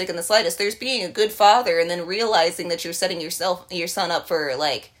realistic in the slightest. There's being a good father and then realizing that you're setting your son up for,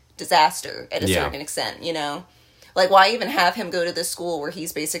 like, disaster at a certain extent, Like, why even have him go to this school where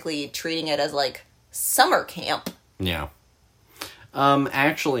he's basically treating it as, like, summer camp? Yeah.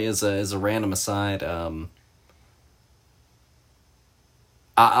 Actually, as a random aside,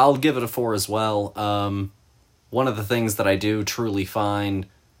 I'll give it a 4 as well. One of the things that I do truly find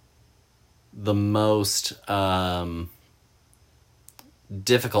the most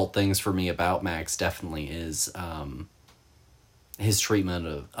difficult things for me about Max definitely is his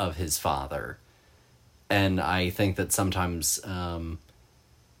treatment of his father. And I think that sometimes, I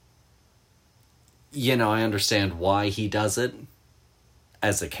understand why he does it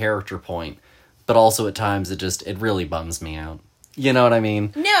as a character point, but also at times it really bums me out. You know what I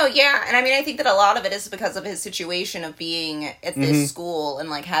mean? No, yeah. And I mean, I think that a lot of it is because of his situation of being at this school and,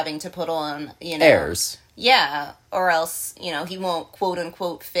 like, having to put on, airs. Yeah. Or else, he won't, quote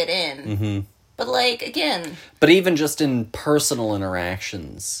unquote, fit in. Mm-hmm. But, like, again. But even just in personal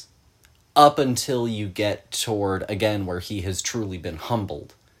interactions, up until you get toward, again, where he has truly been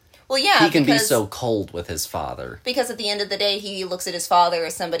humbled. Well, yeah, he can be so cold with his father. Because at the end of the day, he looks at his father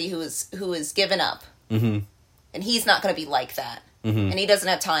as somebody who is given up. Mm-hmm. And he's not going to be like that. Mm-hmm. And he doesn't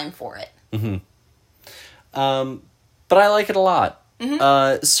have time for it. Mm-hmm. But I like it a lot.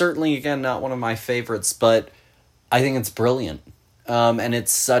 Mm-hmm. Certainly, again, not one of my favorites, but I think it's brilliant. And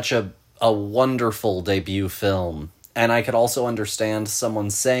it's such a wonderful debut film. And I could also understand someone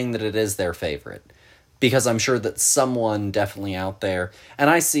saying that it is their favorite. Because I'm sure that someone definitely out there... And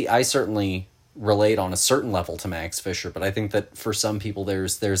I certainly relate on a certain level to Max Fisher, but I think that for some people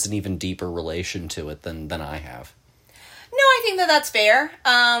there's an even deeper relation to it than I have. No, I think that that's fair.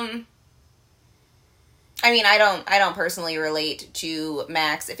 I mean, I don't personally relate to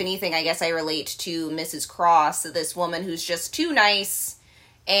Max. If anything, I guess I relate to Mrs. Cross, this woman who's just too nice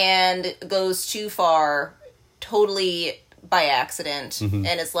and goes too far, totally by accident, and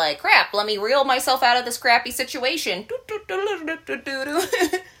it's like, crap, let me reel myself out of this crappy situation.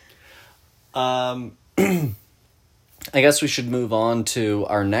 I guess we should move on to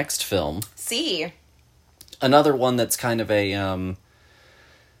our next film. See. Another one that's kind of a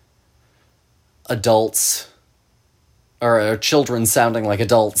adults or children sounding like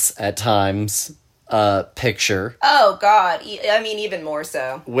adults at times picture. Oh God, I mean even more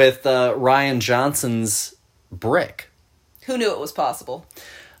so. With Rian Johnson's Brick. Who knew it was possible?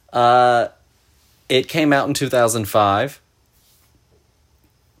 It came out in 2005.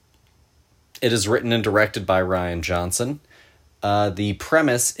 It is written and directed by Rian Johnson. The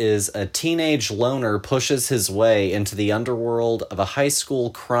premise is a teenage loner pushes his way into the underworld of a high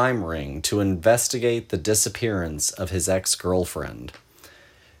school crime ring to investigate the disappearance of his ex-girlfriend.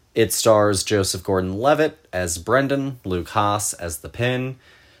 It stars Joseph Gordon-Levitt as Brendan, Luke Haas as the Pin,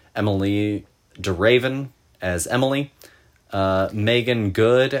 Emily DeRaven as Emily, Megan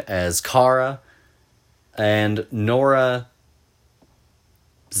Good as Kara, and Nora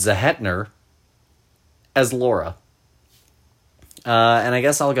Zehetner as Laura. And I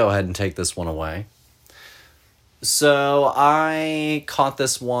guess I'll go ahead and take this one away. So I caught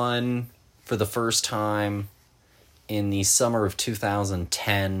this one for the first time in the summer of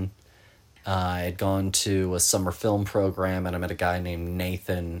 2010. I had gone to a summer film program and I met a guy named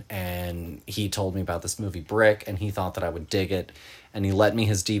Nathan, and he told me about this movie Brick, and he thought that I would dig it, and he lent me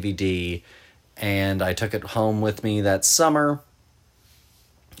his DVD, and I took it home with me that summer,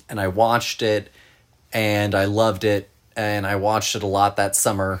 and I watched it, and I loved it, and I watched it a lot that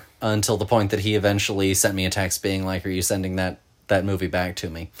summer until the point that he eventually sent me a text being like, "Are you sending that movie back to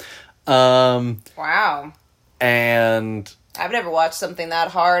me?" Wow. And I've never watched something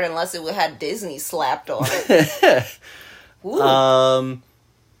that hard unless it had Disney slapped on it.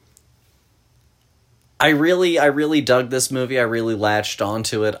 I really dug this movie. I really latched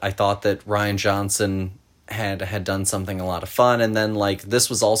onto it. I thought that Rian Johnson had done something a lot of fun. And then, like, this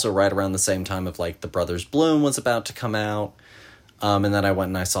was also right around the same time of, like, The Brothers Bloom was about to come out. And then I went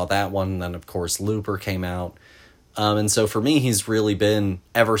and I saw that one. And then, of course, Looper came out. And so for me, he's really been,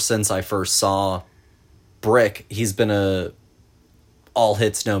 ever since I first saw Brick, he's been a all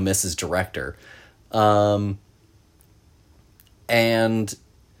hits, no misses director. And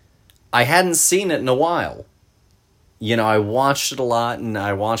I hadn't seen it in a while. You know, I watched it a lot, and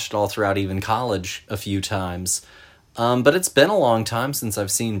I watched it all throughout even college a few times. But it's been a long time since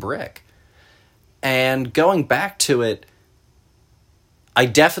I've seen Brick. And going back to it, I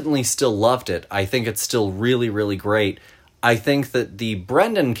definitely still loved it. I think it's still really, really great. I think that the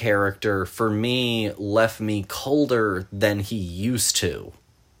Brendan character, for me, left me colder than he used to.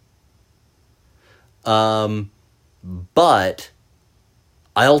 But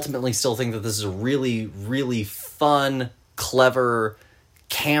I ultimately still think that this is a really, really fun, clever,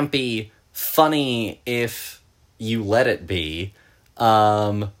 campy, funny, if you let it be,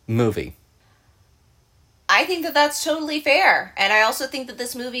 movie. I think that that's totally fair. And I also think that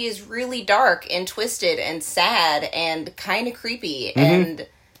this movie is really dark and twisted and sad and kind of creepy. Mm-hmm. And,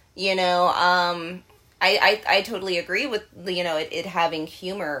 you know, I totally agree with, you know, it having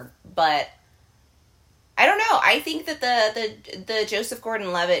humor, but I don't know. I think that the Joseph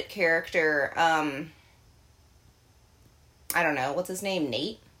Gordon-Levitt character, I don't know, what's his name?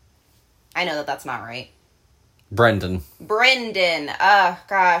 Nate? I know that that's not right. Brendan.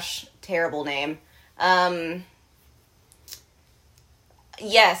 Gosh, terrible name.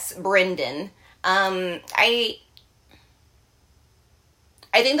 Yes, Brendan. I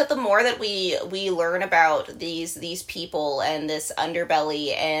think that the more that we learn about these people and this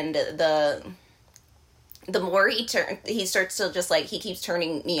underbelly, and the more he starts to just, like, he keeps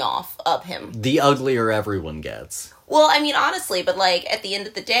turning me off of him. The uglier everyone gets. Well, I mean, honestly, but, like, at the end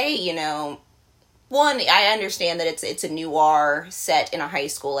of the day, you know, one, I understand that it's a noir set in a high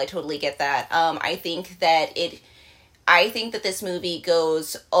school. I totally get that. I think that this movie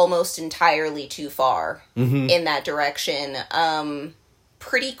goes almost entirely too far in that direction,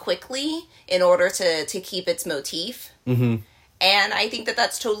 pretty quickly in order to keep its motif. Mm-hmm. And I think that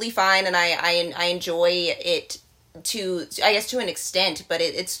that's totally fine, and I enjoy it to an extent, but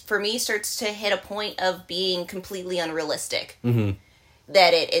it's, for me, starts to hit a point of being completely unrealistic. Mm-hmm.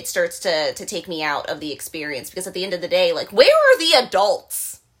 That it starts to take me out of the experience, because at the end of the day, like, where are the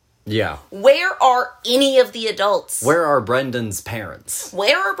adults? Yeah. Where are any of the adults? Where are Brendan's parents?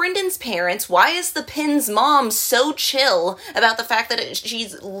 Where are Brendan's parents? Why is the Pinn's mom so chill about the fact that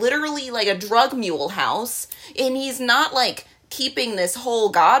she's literally like a drug mule house, and he's not, like, keeping this whole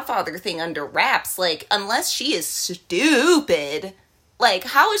Godfather thing under wraps? Like, unless she is stupid, like,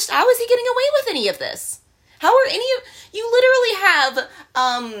 how is he getting away with any of this? How are you literally have,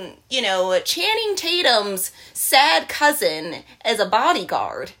 you know, Channing Tatum's sad cousin as a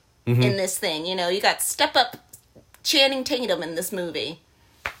bodyguard in this thing. You know, you got step up Channing Tatum in this movie.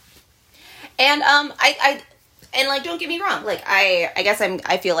 And, and, like, don't get me wrong, like, I guess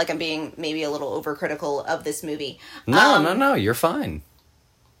I feel like I'm being maybe a little overcritical of this movie. No, you're fine.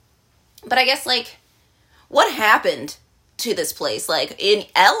 But I guess, like, what happened to this place? Like, in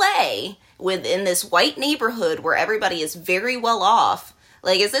LA, within this white neighborhood where everybody is very well off,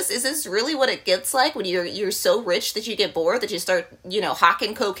 like, is this really what it gets like when you're so rich that you get bored that you start, you know,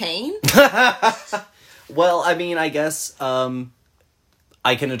 hawking cocaine? Well, I mean, I guess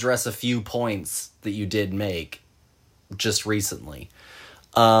I can address a few points that you did make just recently.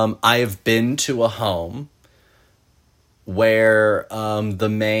 I have been to a home where the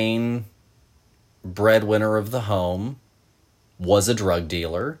main breadwinner of the home was a drug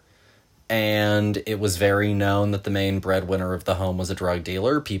dealer, and it was very known that the main breadwinner of the home was a drug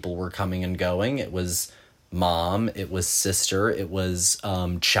dealer. People were coming and going. It was mom, it was sister, it was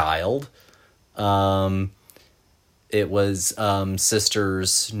child, it was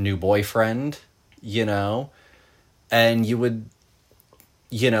sister's new boyfriend, you know, and you would,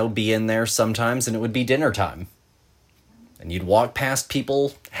 you know, be in there sometimes, and it would be dinner time, and you'd walk past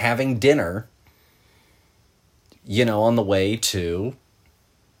people having dinner, you know, on the way to,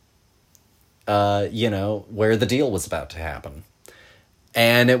 you know, where the deal was about to happen.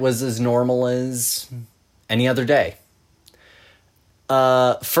 And it was as normal as any other day.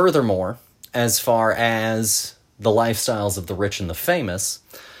 Furthermore, as far as the lifestyles of the rich and the famous,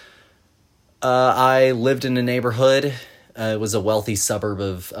 I lived in a neighborhood, it was a wealthy suburb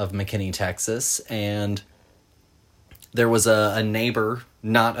of McKinney, Texas, and there was a neighbor,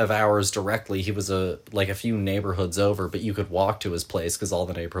 not of ours directly. He was a few neighborhoods over, but you could walk to his place because all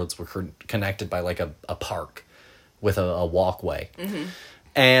the neighborhoods were connected by like a park with a walkway. Mm-hmm.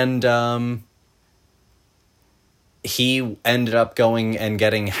 And he ended up going and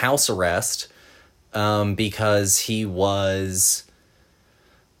getting house arrest because he was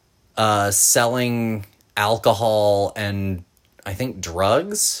selling alcohol and I think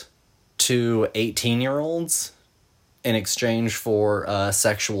drugs to 18-year-olds in exchange for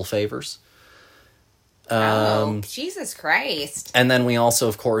sexual favors. Jesus Christ. And then we also,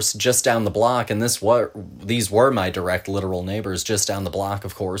 of course, just down the block, and these were my direct literal neighbors, just down the block,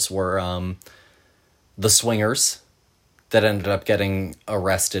 of course, were the swingers that ended up getting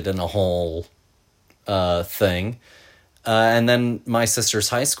arrested in a whole thing. And then my sister's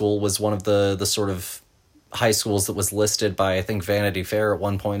high school was one of the sort of high schools that was listed by, I think, Vanity Fair at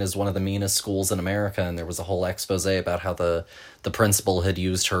one point as one of the meanest schools in America, and there was a whole expose about how the principal had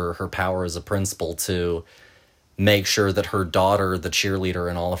used her power as a principal to make sure that her daughter, the cheerleader,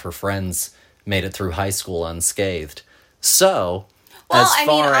 and all of her friends made it through high school unscathed. So,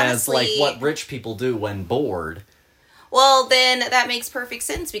 honestly, like what rich people do when bored. Well, then that makes perfect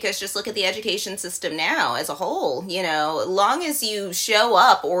sense because just look at the education system now as a whole. Long as you show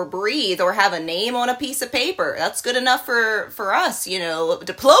up or breathe or have a name on a piece of paper, that's good enough for us,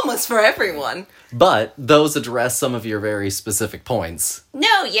 diplomas for everyone. But those address some of your very specific points.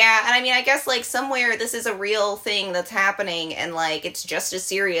 No, yeah, and I mean, I guess, somewhere this is a real thing that's happening, and, it's just as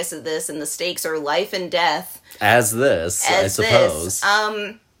serious as this, and the stakes are life and death. As this, I suppose.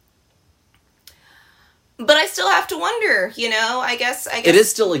 But I still have to wonder, I guess it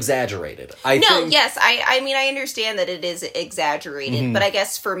is still exaggerated. Yes, I mean, I understand that it is exaggerated, mm-hmm. but I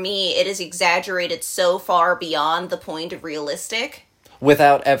guess for me, it is exaggerated so far beyond the point of realistic.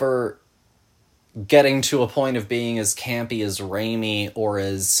 Without ever getting to a point of being as campy as Raimi or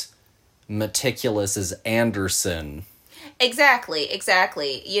as meticulous as Anderson. Exactly.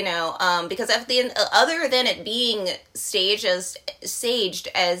 Because at the end, other than it being staged as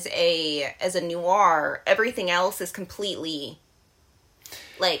a noir, everything else is completely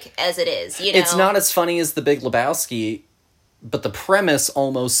as it is. It's not as funny as The Big Lebowski, but the premise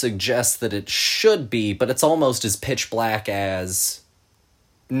almost suggests that it should be. But it's almost as pitch black as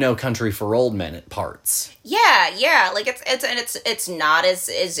No Country for Old Men at parts. Yeah. It's not as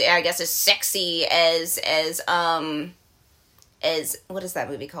I guess as sexy as what is that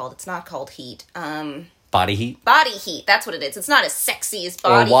movie called? It's not called Heat. Body Heat? Body Heat, that's what it is. It's not as sexy as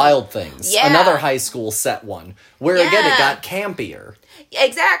Body Heat. Or Wild Things. Yeah. Another high school set one. Where, again, it got campier.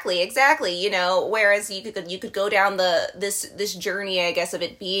 Exactly. Whereas you could go down this journey, I guess, of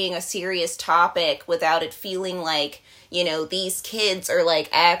it being a serious topic without it feeling like, these kids are,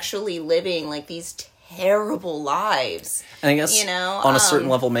 actually living, these terrible lives. And I guess, on a certain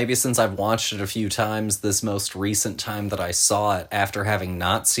level, maybe since I've watched it a few times, this most recent time that I saw it, after having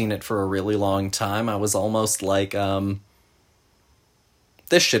not seen it for a really long time, I was almost like,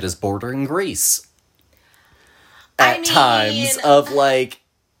 this shit is bordering Grease. At times, of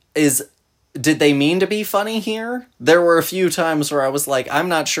did they mean to be funny here? There were a few times where I was like, I'm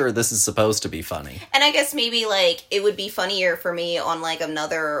not sure this is supposed to be funny. And I guess maybe, it would be funnier for me on,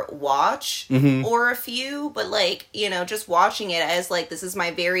 another watch mm-hmm. or a few. But, just watching it as, this is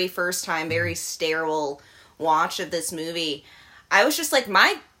my very first time, very sterile watch of this movie. I was just like,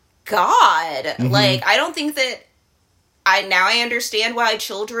 my God. Mm-hmm. I don't think that... I understand why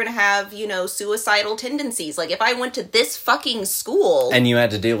children have, suicidal tendencies. If I went to this fucking school... And you had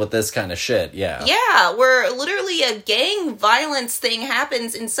to deal with this kind of shit, yeah. Yeah, where literally a gang violence thing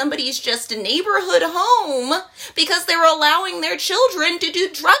happens in somebody's just neighborhood home because they're allowing their children to do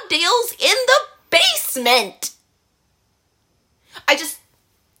drug deals in the basement. I just...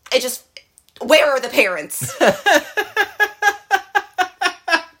 Where are the parents?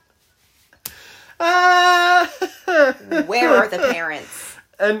 Where are the parents?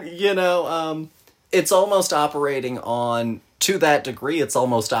 And, it's almost operating on, to that degree, it's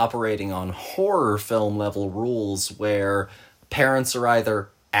almost operating on horror film level rules where parents are either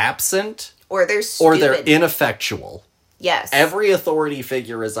absent or they're stupid. Or they're ineffectual. Yes. Every authority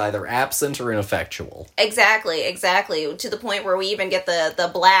figure is either absent or ineffectual. Exactly. To the point where we even get the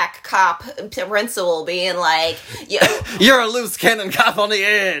black cop principal being like... You're a loose cannon cop on the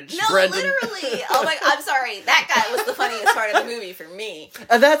edge, No, Brendan. literally. Oh my... I'm sorry. That guy was the funniest part of the movie for me.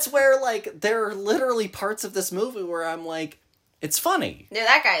 And that's where, there are literally parts of this movie where I'm like, it's funny. No,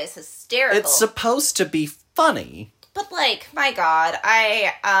 that guy is hysterical. It's supposed to be funny. But, my God,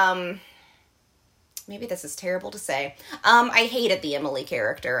 maybe this is terrible to say. I hated the Emily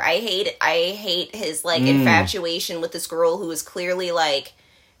character. I hate his, like, infatuation with this girl who is clearly, like,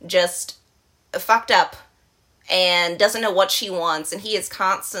 just fucked up and doesn't know what she wants, and he is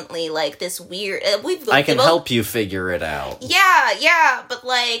constantly, like, this weird... I can help you figure it out. Yeah, but,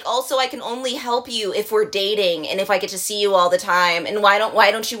 like, also I can only help you if we're dating, and if I get to see you all the time, and why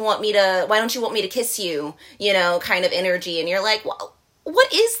don't you want me to kiss you, you know, kind of energy, and you're like,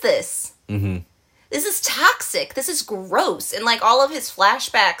 what is this? Mm-hmm. This is toxic. This is gross. And, like, all of his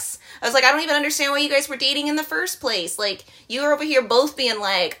flashbacks, I was like, I don't even understand why you guys were dating in the first place. Like, you were over here both being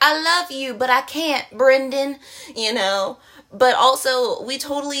like, I love you, but I can't, Brendan, you know? But also, we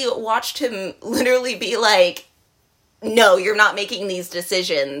totally watched him literally be like, no, you're not making these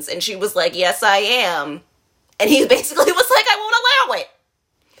decisions. And she was like, yes, I am. And he basically was like, I won't allow it.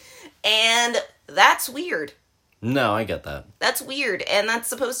 And that's weird. No, I get that. That's weird, and that's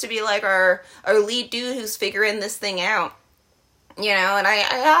supposed to be, like, our lead dude who's figuring this thing out. You know, and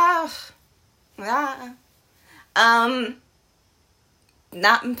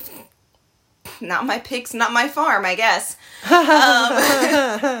not my pigs, not my farm, I guess.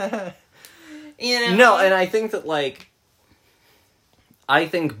 You know? No, and I think that, like, I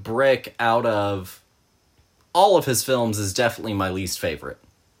think Brick, out of all of his films, is definitely my least favorite.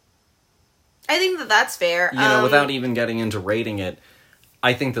 I think that that's fair. You know, without even getting into rating it,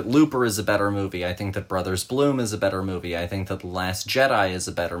 I think that Looper is a better movie. I think that Brothers Bloom is a better movie. I think that The Last Jedi is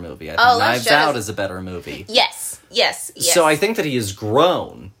a better movie. I think Knives Out is a better movie. Yes. So I think that he has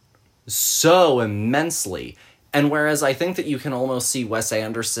grown so immensely. And whereas I think that you can almost see Wes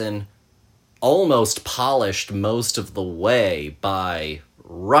Anderson almost polished most of the way by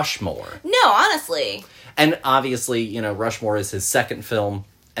Rushmore. No, honestly. And obviously, you know, Rushmore is his second film.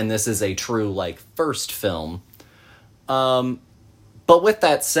 And this is a true, like, first film. But with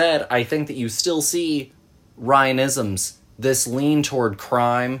that said, I think that you still see Ryan-isms, this lean toward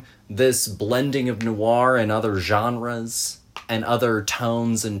crime, this blending of noir and other genres, and other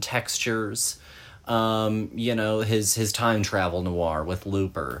tones and textures. You know, his time travel noir with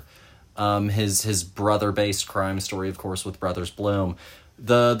Looper. His brother-based crime story, of course, with Brothers Bloom.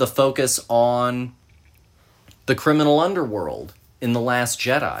 The focus on the criminal underworld in The Last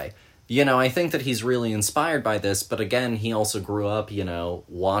Jedi. You know, I think that he's really inspired by this, but again, he also grew up, you know,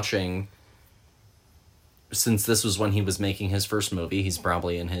 watching, since this was when he was making his first movie, he's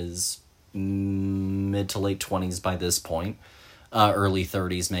probably in his mid to late 20s by this point, early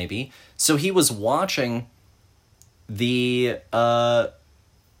 30s maybe, so he was watching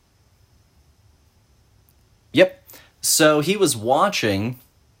so he was watching,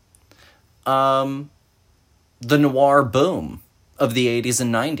 the noir boom of the 80s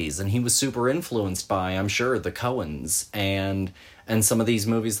and 90s, and he was super influenced by, I'm sure, the Coens and some of these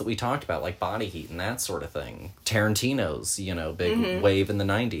movies that we talked about, like Body Heat and that sort of thing. Tarantino's, you know, big wave in the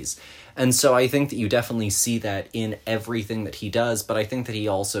 90s. And so I think that you definitely see that in everything that he does, but I think that he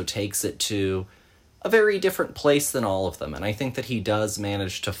also takes it to a very different place than all of them, and I think that he does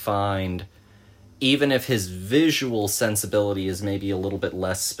manage to find, even if his visual sensibility is maybe a little bit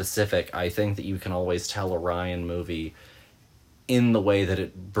less specific, I think that you can always tell a Ryan movie in the way that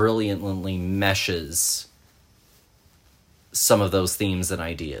it brilliantly meshes some of those themes and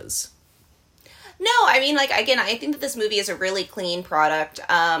ideas. No, I mean, like, again, I think that this movie is a really clean product.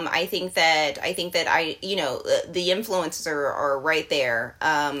 I think that you know, the influences are right there.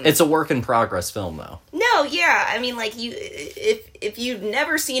 It's a work in progress film, though. No, yeah, I mean, like, if you've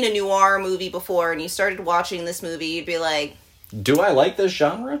never seen a noir movie before and you started watching this movie, you'd be like, do I like this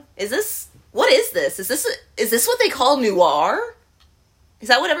genre? What is this? Is this what they call noir? Is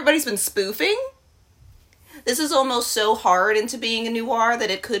that what everybody's been spoofing? This is almost so hard into being a noir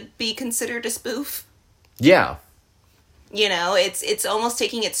that it could be considered a spoof. Yeah. You know, it's almost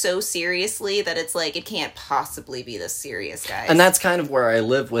taking it so seriously that it's like, it can't possibly be this serious, guys. And that's kind of where I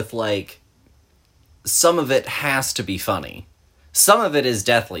live with, like, some of it has to be funny. Some of it is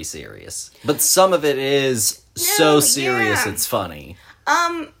deathly serious. But some of it is so serious it's funny.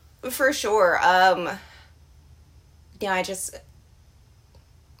 For sure. Yeah, I just...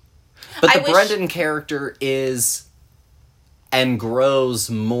 But the Brendan character is and grows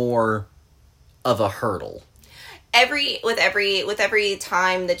more of a hurdle. With every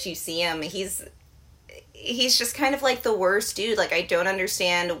time that you see him, he's just kind of like the worst dude. Like, I don't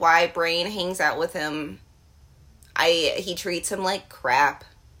understand why Brain hangs out with him. He treats him like crap.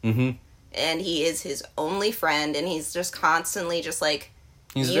 Mm-hmm. And he is his only friend, and he's just constantly just like...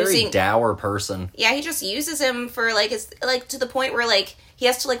 He's a very dour person. Yeah, he just uses him for, like, to the point where, like, he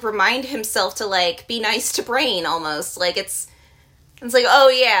has to, like, remind himself to, like, be nice to Brain, almost. Like, it's... It's like, oh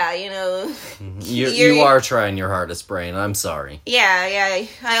yeah, you know. You are trying your hardest, Brain. I'm sorry. Yeah,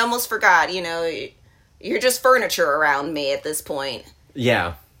 I almost forgot, you know. You're just furniture around me at this point.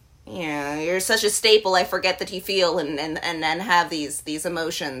 Yeah. Yeah, you're such a staple, I forget that you feel and have these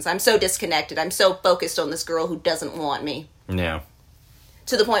emotions. I'm so disconnected. I'm so focused on this girl who doesn't want me. Yeah.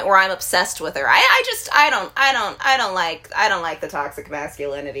 To the point where I'm obsessed with her. I don't like the toxic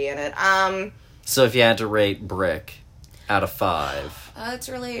masculinity in it. So if you had to rate Brick out of 5. It's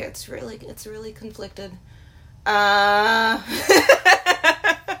really conflicted. I'm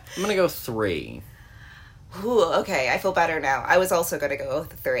gonna go 3. Ooh, okay, I feel better now. I was also gonna go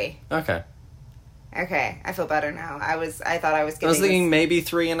with 3. Okay, I feel better now. I thought I was giving I was thinking maybe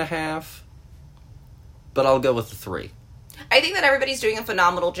 3.5, but I'll go with the 3. I think that everybody's doing a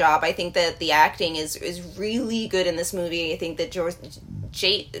phenomenal job. I think that the acting is really good in this movie. I think that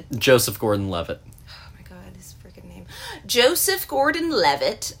Joseph Gordon-Levitt. Oh my god, his freaking name. Joseph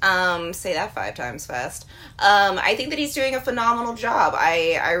Gordon-Levitt. Say that 5 times fast. I think that he's doing a phenomenal job.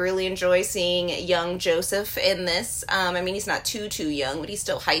 I really enjoy seeing young Joseph in this. I mean, he's not too young, but he's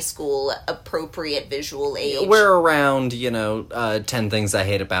still high school appropriate visual age. We're around, 10 Things I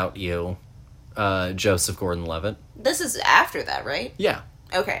Hate About You, Joseph Gordon-Levitt. This is after that, right? Yeah.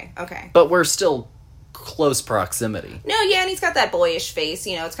 Okay. But we're still close proximity. No, yeah, and he's got that boyish face.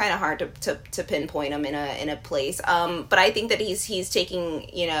 You know, it's kind of hard to pinpoint him in a place. But I think that he's taking,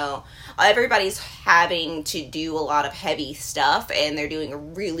 everybody's having to do a lot of heavy stuff, and they're doing a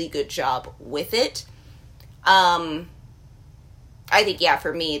really good job with it. I think, yeah,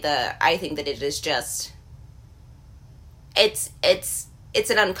 for me, I think that it is just, it's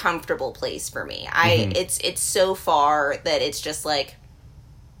an uncomfortable place for me. It's so far that it's just like,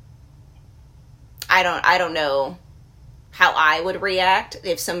 I don't know how I would react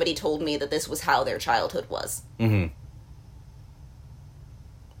if somebody told me that this was how their childhood was. Mm-hmm.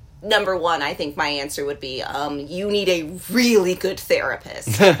 Number one, I think my answer would be, you need a really good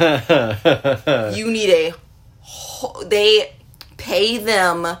therapist. They pay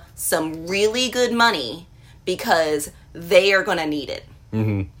them some really good money because they are going to need it.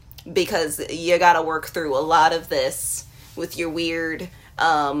 Mm-hmm. Because you got to work through a lot of this with your weird,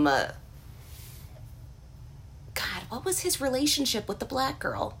 God, what was his relationship with the black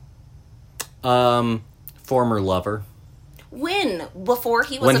girl? Former lover. When? Before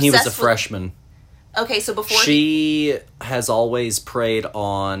he was when he was a with... freshman. Okay, so before she has always preyed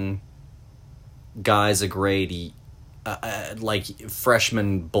on guys a grade like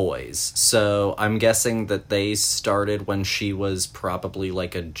freshman boys. So I'm guessing that they started when she was probably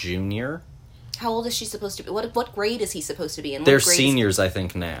like a junior. How old is she supposed to be? What grade is he supposed to be in? They're seniors, I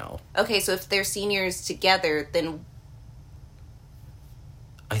think, now. Okay, so if they're seniors together, then...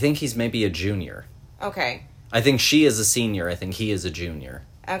 I think he's maybe a junior. Okay. I think she is a senior. I think he is a junior.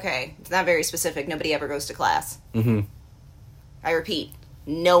 Okay. It's not very specific. Nobody ever goes to class. Mm-hmm. I repeat,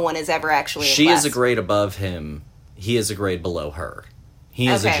 no one is ever actually in She class. is a grade above him. He is a grade below her. He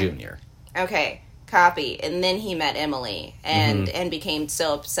is a junior. Okay. Copy. And then he met Emily and became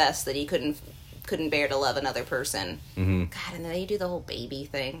so obsessed that he couldn't bear to love another person. Mm-hmm. God, and then they do the whole baby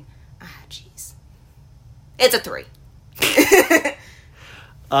thing. Ah, jeez. It's a 3.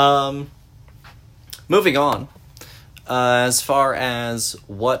 Moving on. As far as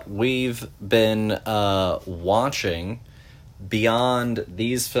what we've been watching, beyond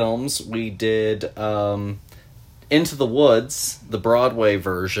these films, we did Into the Woods, the Broadway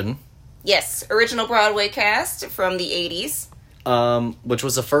version. Yes, original Broadway cast from the 80s. Which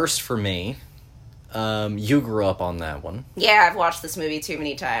was a first for me. You grew up on that one. Yeah, I've watched this movie too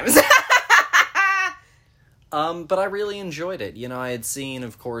many times. But I really enjoyed it. I had seen,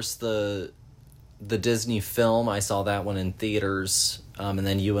 of course, the Disney film. I saw that one in theaters. And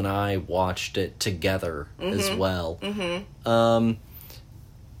then you and I watched it together as well. Mm-hmm.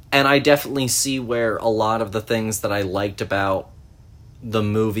 And I definitely see where a lot of the things that I liked about the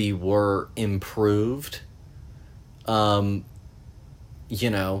movie were improved. In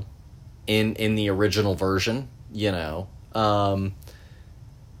the original version,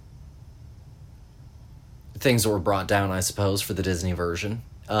 things that were brought down, I suppose, for the Disney version.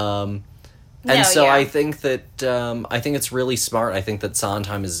 I think that I think it's really smart. I think that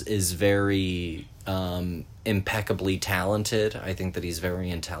Sondheim is very impeccably talented. I think that he's very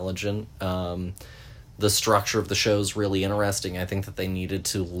intelligent. The structure of the show is really interesting. I think that they needed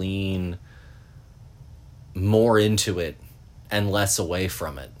to lean more into it and less away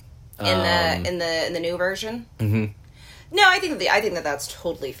from it. In the new version? Mm-hmm. No, I think that that's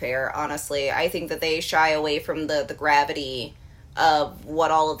totally fair, honestly. I think that they shy away from the gravity of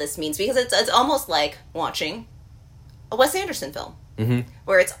what all of this means, because it's almost like watching a Wes Anderson film.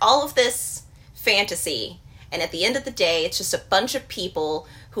 where it's all of this fantasy, and at the end of the day, it's just a bunch of people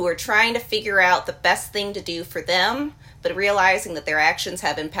who are trying to figure out the best thing to do for them, but realizing that their actions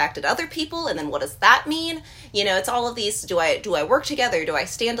have impacted other people, and then what does that mean? You know, it's all of these, do I work together? Do I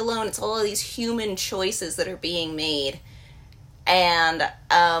stand alone? It's all of these human choices that are being made. And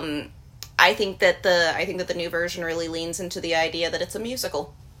I think that the new version really leans into the idea that it's a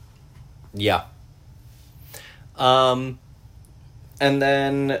musical. Yeah. And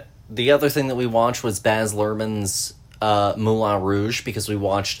then the other thing that we watched was Baz Luhrmann's Moulin Rouge, because we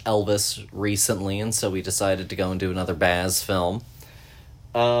watched Elvis recently, and so we decided to go and do another Baz film.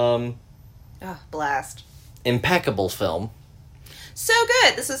 Blast. Impeccable film. So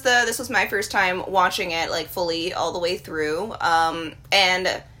good. This was my first time watching it, like, fully all the way through.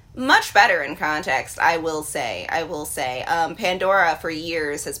 And much better in context, I will say. Pandora for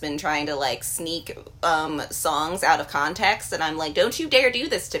years has been trying to, like, sneak songs out of context, and I'm like, don't you dare do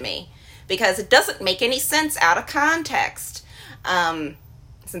this to me, because it doesn't make any sense out of context.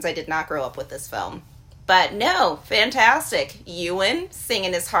 Since I did not grow up with this film. But no, fantastic. Ewan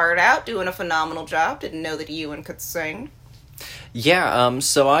singing his heart out, doing a phenomenal job. Didn't know that Ewan could sing. Yeah,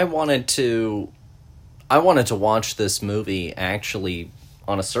 so I wanted to watch this movie actually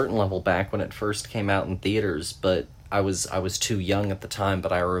on a certain level back when it first came out in theaters, but I was too young at the time.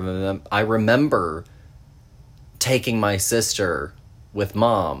 But I remember taking my sister with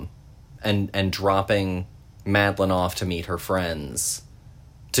Mom and dropping Madeline off to meet her friends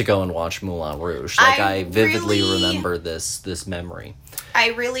to go and watch Moulin Rouge. Like, I vividly remember this memory. I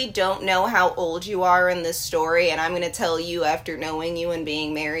really don't know how old you are in this story, and I'm going to tell you, after knowing you and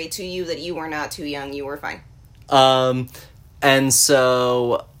being married to you, that you were not too young. You were fine. And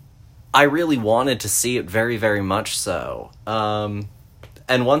so I really wanted to see it very, very much so. And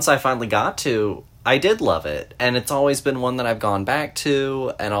once I finally got to, I did love it. And it's always been one that I've gone back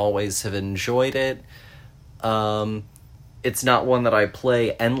to and always have enjoyed it. It's not one that I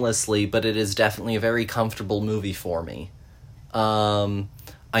play endlessly, but it is definitely a very comfortable movie for me.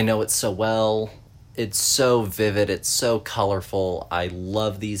 I know it so well. It's so vivid. It's so colorful. I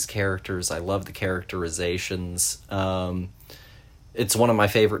love these characters. I love the characterizations. It's one of my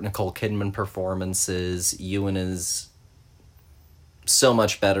favorite Nicole Kidman performances. Ewan is so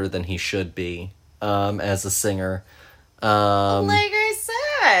much better than he should be as a singer. Like I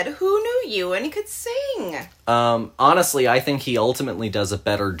said, who knew Ewan could sing? Honestly, I think he ultimately does a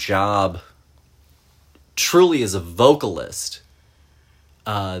better job truly as a vocalist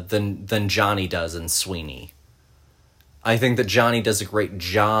than Johnny does in Sweeney. I think that Johnny does a great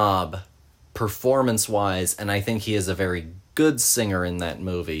job performance-wise, and I think he is a very good singer in that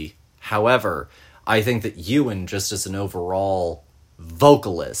movie. However, I think that Ewan, just as an overall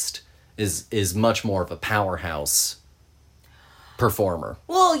vocalist, is much more of a powerhouse performer.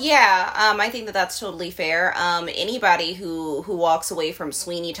 Well, yeah, I think that that's totally fair. Anybody who walks away from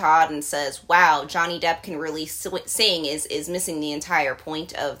Sweeney Todd and says, wow, Johnny Depp can really sing is missing the entire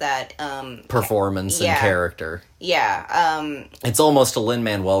point of that performance and character. Yeah. It's almost a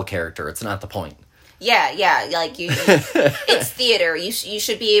Lin-Manuel character. It's not the point. Yeah, like, you it's theater. You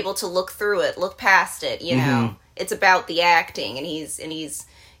should be able to look through it, look past it, you know. It's about the acting, and he is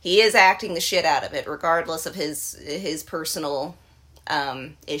acting the shit out of it, regardless of his personal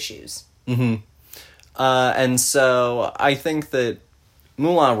issues. And so I think that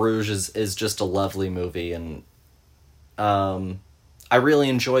Moulin Rouge is just a lovely movie, and I really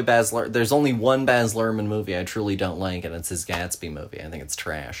enjoy Baz Luhrmann. There's only one Baz Luhrmann movie I truly don't like, and it's his Gatsby movie. I think it's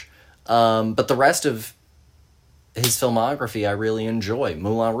trash. But the rest of his filmography I really enjoy.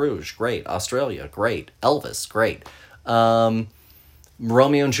 Moulin Rouge, great. Australia, great. Elvis, great.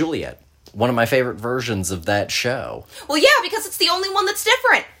 Romeo and Juliet, one of my favorite versions of that show. Well, yeah, because it's the only one that's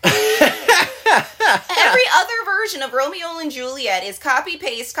different. Every other version of Romeo and Juliet is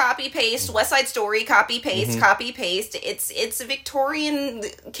copy-paste, West Side Story, copy-paste, copy-paste. It's Victorian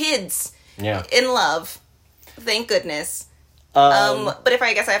kids in love. Thank goodness. But if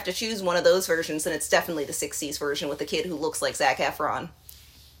I guess I have to choose one of those versions, then it's definitely the 60s version with the kid who looks like Zac Efron.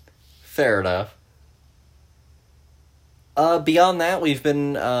 Fair enough. Beyond that, we've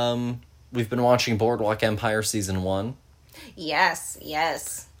been watching Boardwalk Empire Season 1. Yes.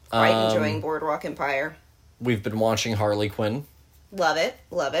 Quite enjoying Boardwalk Empire. We've been watching Harley Quinn. Love it.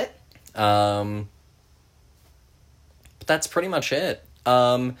 But that's pretty much it.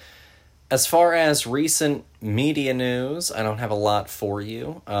 As far as recent media news, I don't have a lot for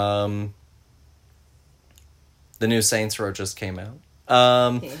you. The new Saints Row just came out.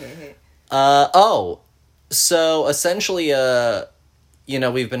 So essentially,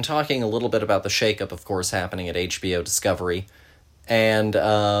 we've been talking a little bit about the shakeup, of course, happening at HBO Discovery. And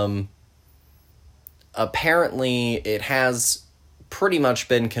apparently it has pretty much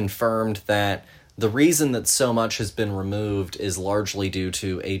been confirmed that the reason that so much has been removed is largely due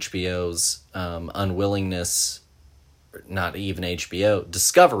to HBO's unwillingness, not even HBO,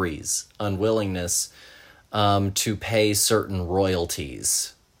 Discovery's unwillingness to pay certain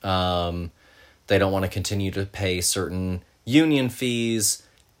royalties. They don't want to continue to pay certain union fees,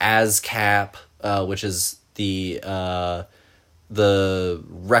 ASCAP, which is the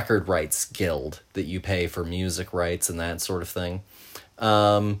record rights guild that you pay for music rights and that sort of thing.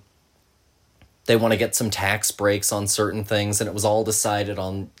 They want to get some tax breaks on certain things, and it was all decided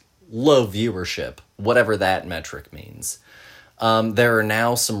on low viewership, whatever that metric means. There are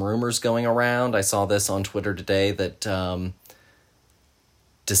now some rumors going around. I saw this on Twitter today that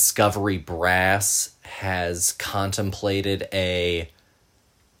Discovery Brass has contemplated a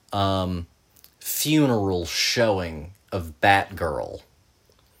funeral showing of Batgirl,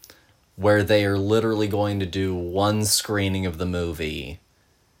 where they are literally going to do one screening of the movie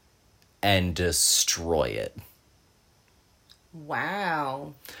and destroy it.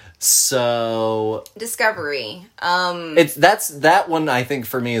 Wow. So Discovery. That one, I think,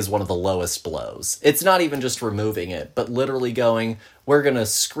 for me is one of the lowest blows. It's not even just removing it, but literally going, we're going to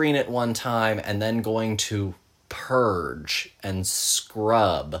screen it one time and then going to purge and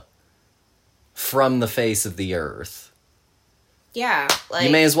scrub from the face of the earth. Yeah, like,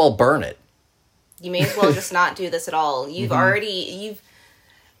 you may as well burn it. You may as well just not do this at all. They've already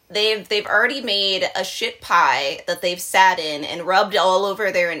made a shit pie that they've sat in and rubbed all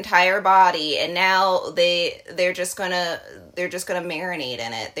over their entire body, and now they're just gonna marinate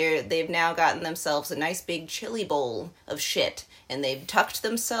in it. They've now gotten themselves a nice big chili bowl of shit, and they've tucked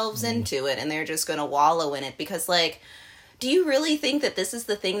themselves into it, and they're just gonna wallow in it because, like, do you really think that this is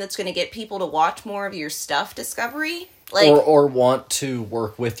the thing that's gonna get people to watch more of your stuff, Discovery? Like, or want to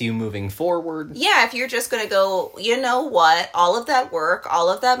work with you moving forward. Yeah, if you're just going to go, you know what, all of that work, all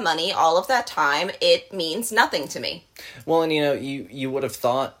of that money, all of that time, it means nothing to me. Well, and you would have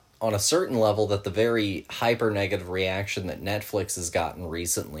thought on a certain level that the very hyper-negative reaction that Netflix has gotten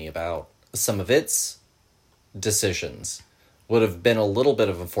recently about some of its decisions would have been a little bit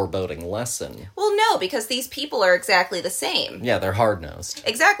of a foreboding lesson. Well, no, because these people are exactly the same. Yeah, they're hard-nosed.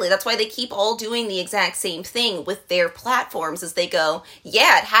 Exactly. That's why they keep all doing the exact same thing with their platforms as they go,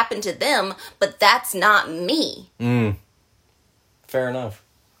 yeah, it happened to them, but that's not me. Fair enough.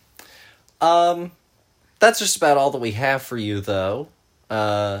 That's just about all that we have for you, though,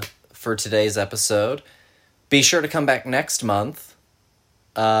 for today's episode. Be sure to come back next month,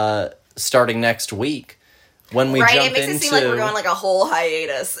 starting next week, when we jump into... Right, it makes it seem like we're going like a whole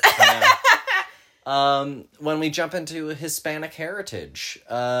hiatus. When we jump into Hispanic heritage.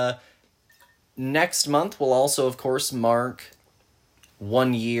 Next month will also, of course, mark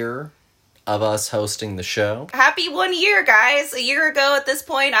 1 year of us hosting the show. Happy 1 year, guys. A year ago at this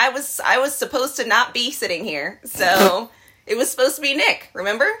point, I was supposed to not be sitting here. So it was supposed to be Nick,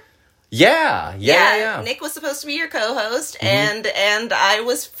 remember? Yeah. Nick was supposed to be your co-host, and I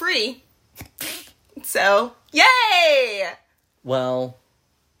was free. So, yay! Well,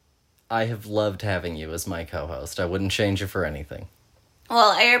 I have loved having you as my co-host. I wouldn't change it for anything. Well,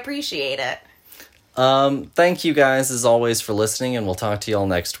 I appreciate it. Thank you guys, as always, for listening, and we'll talk to you all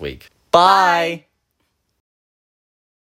next week. Bye!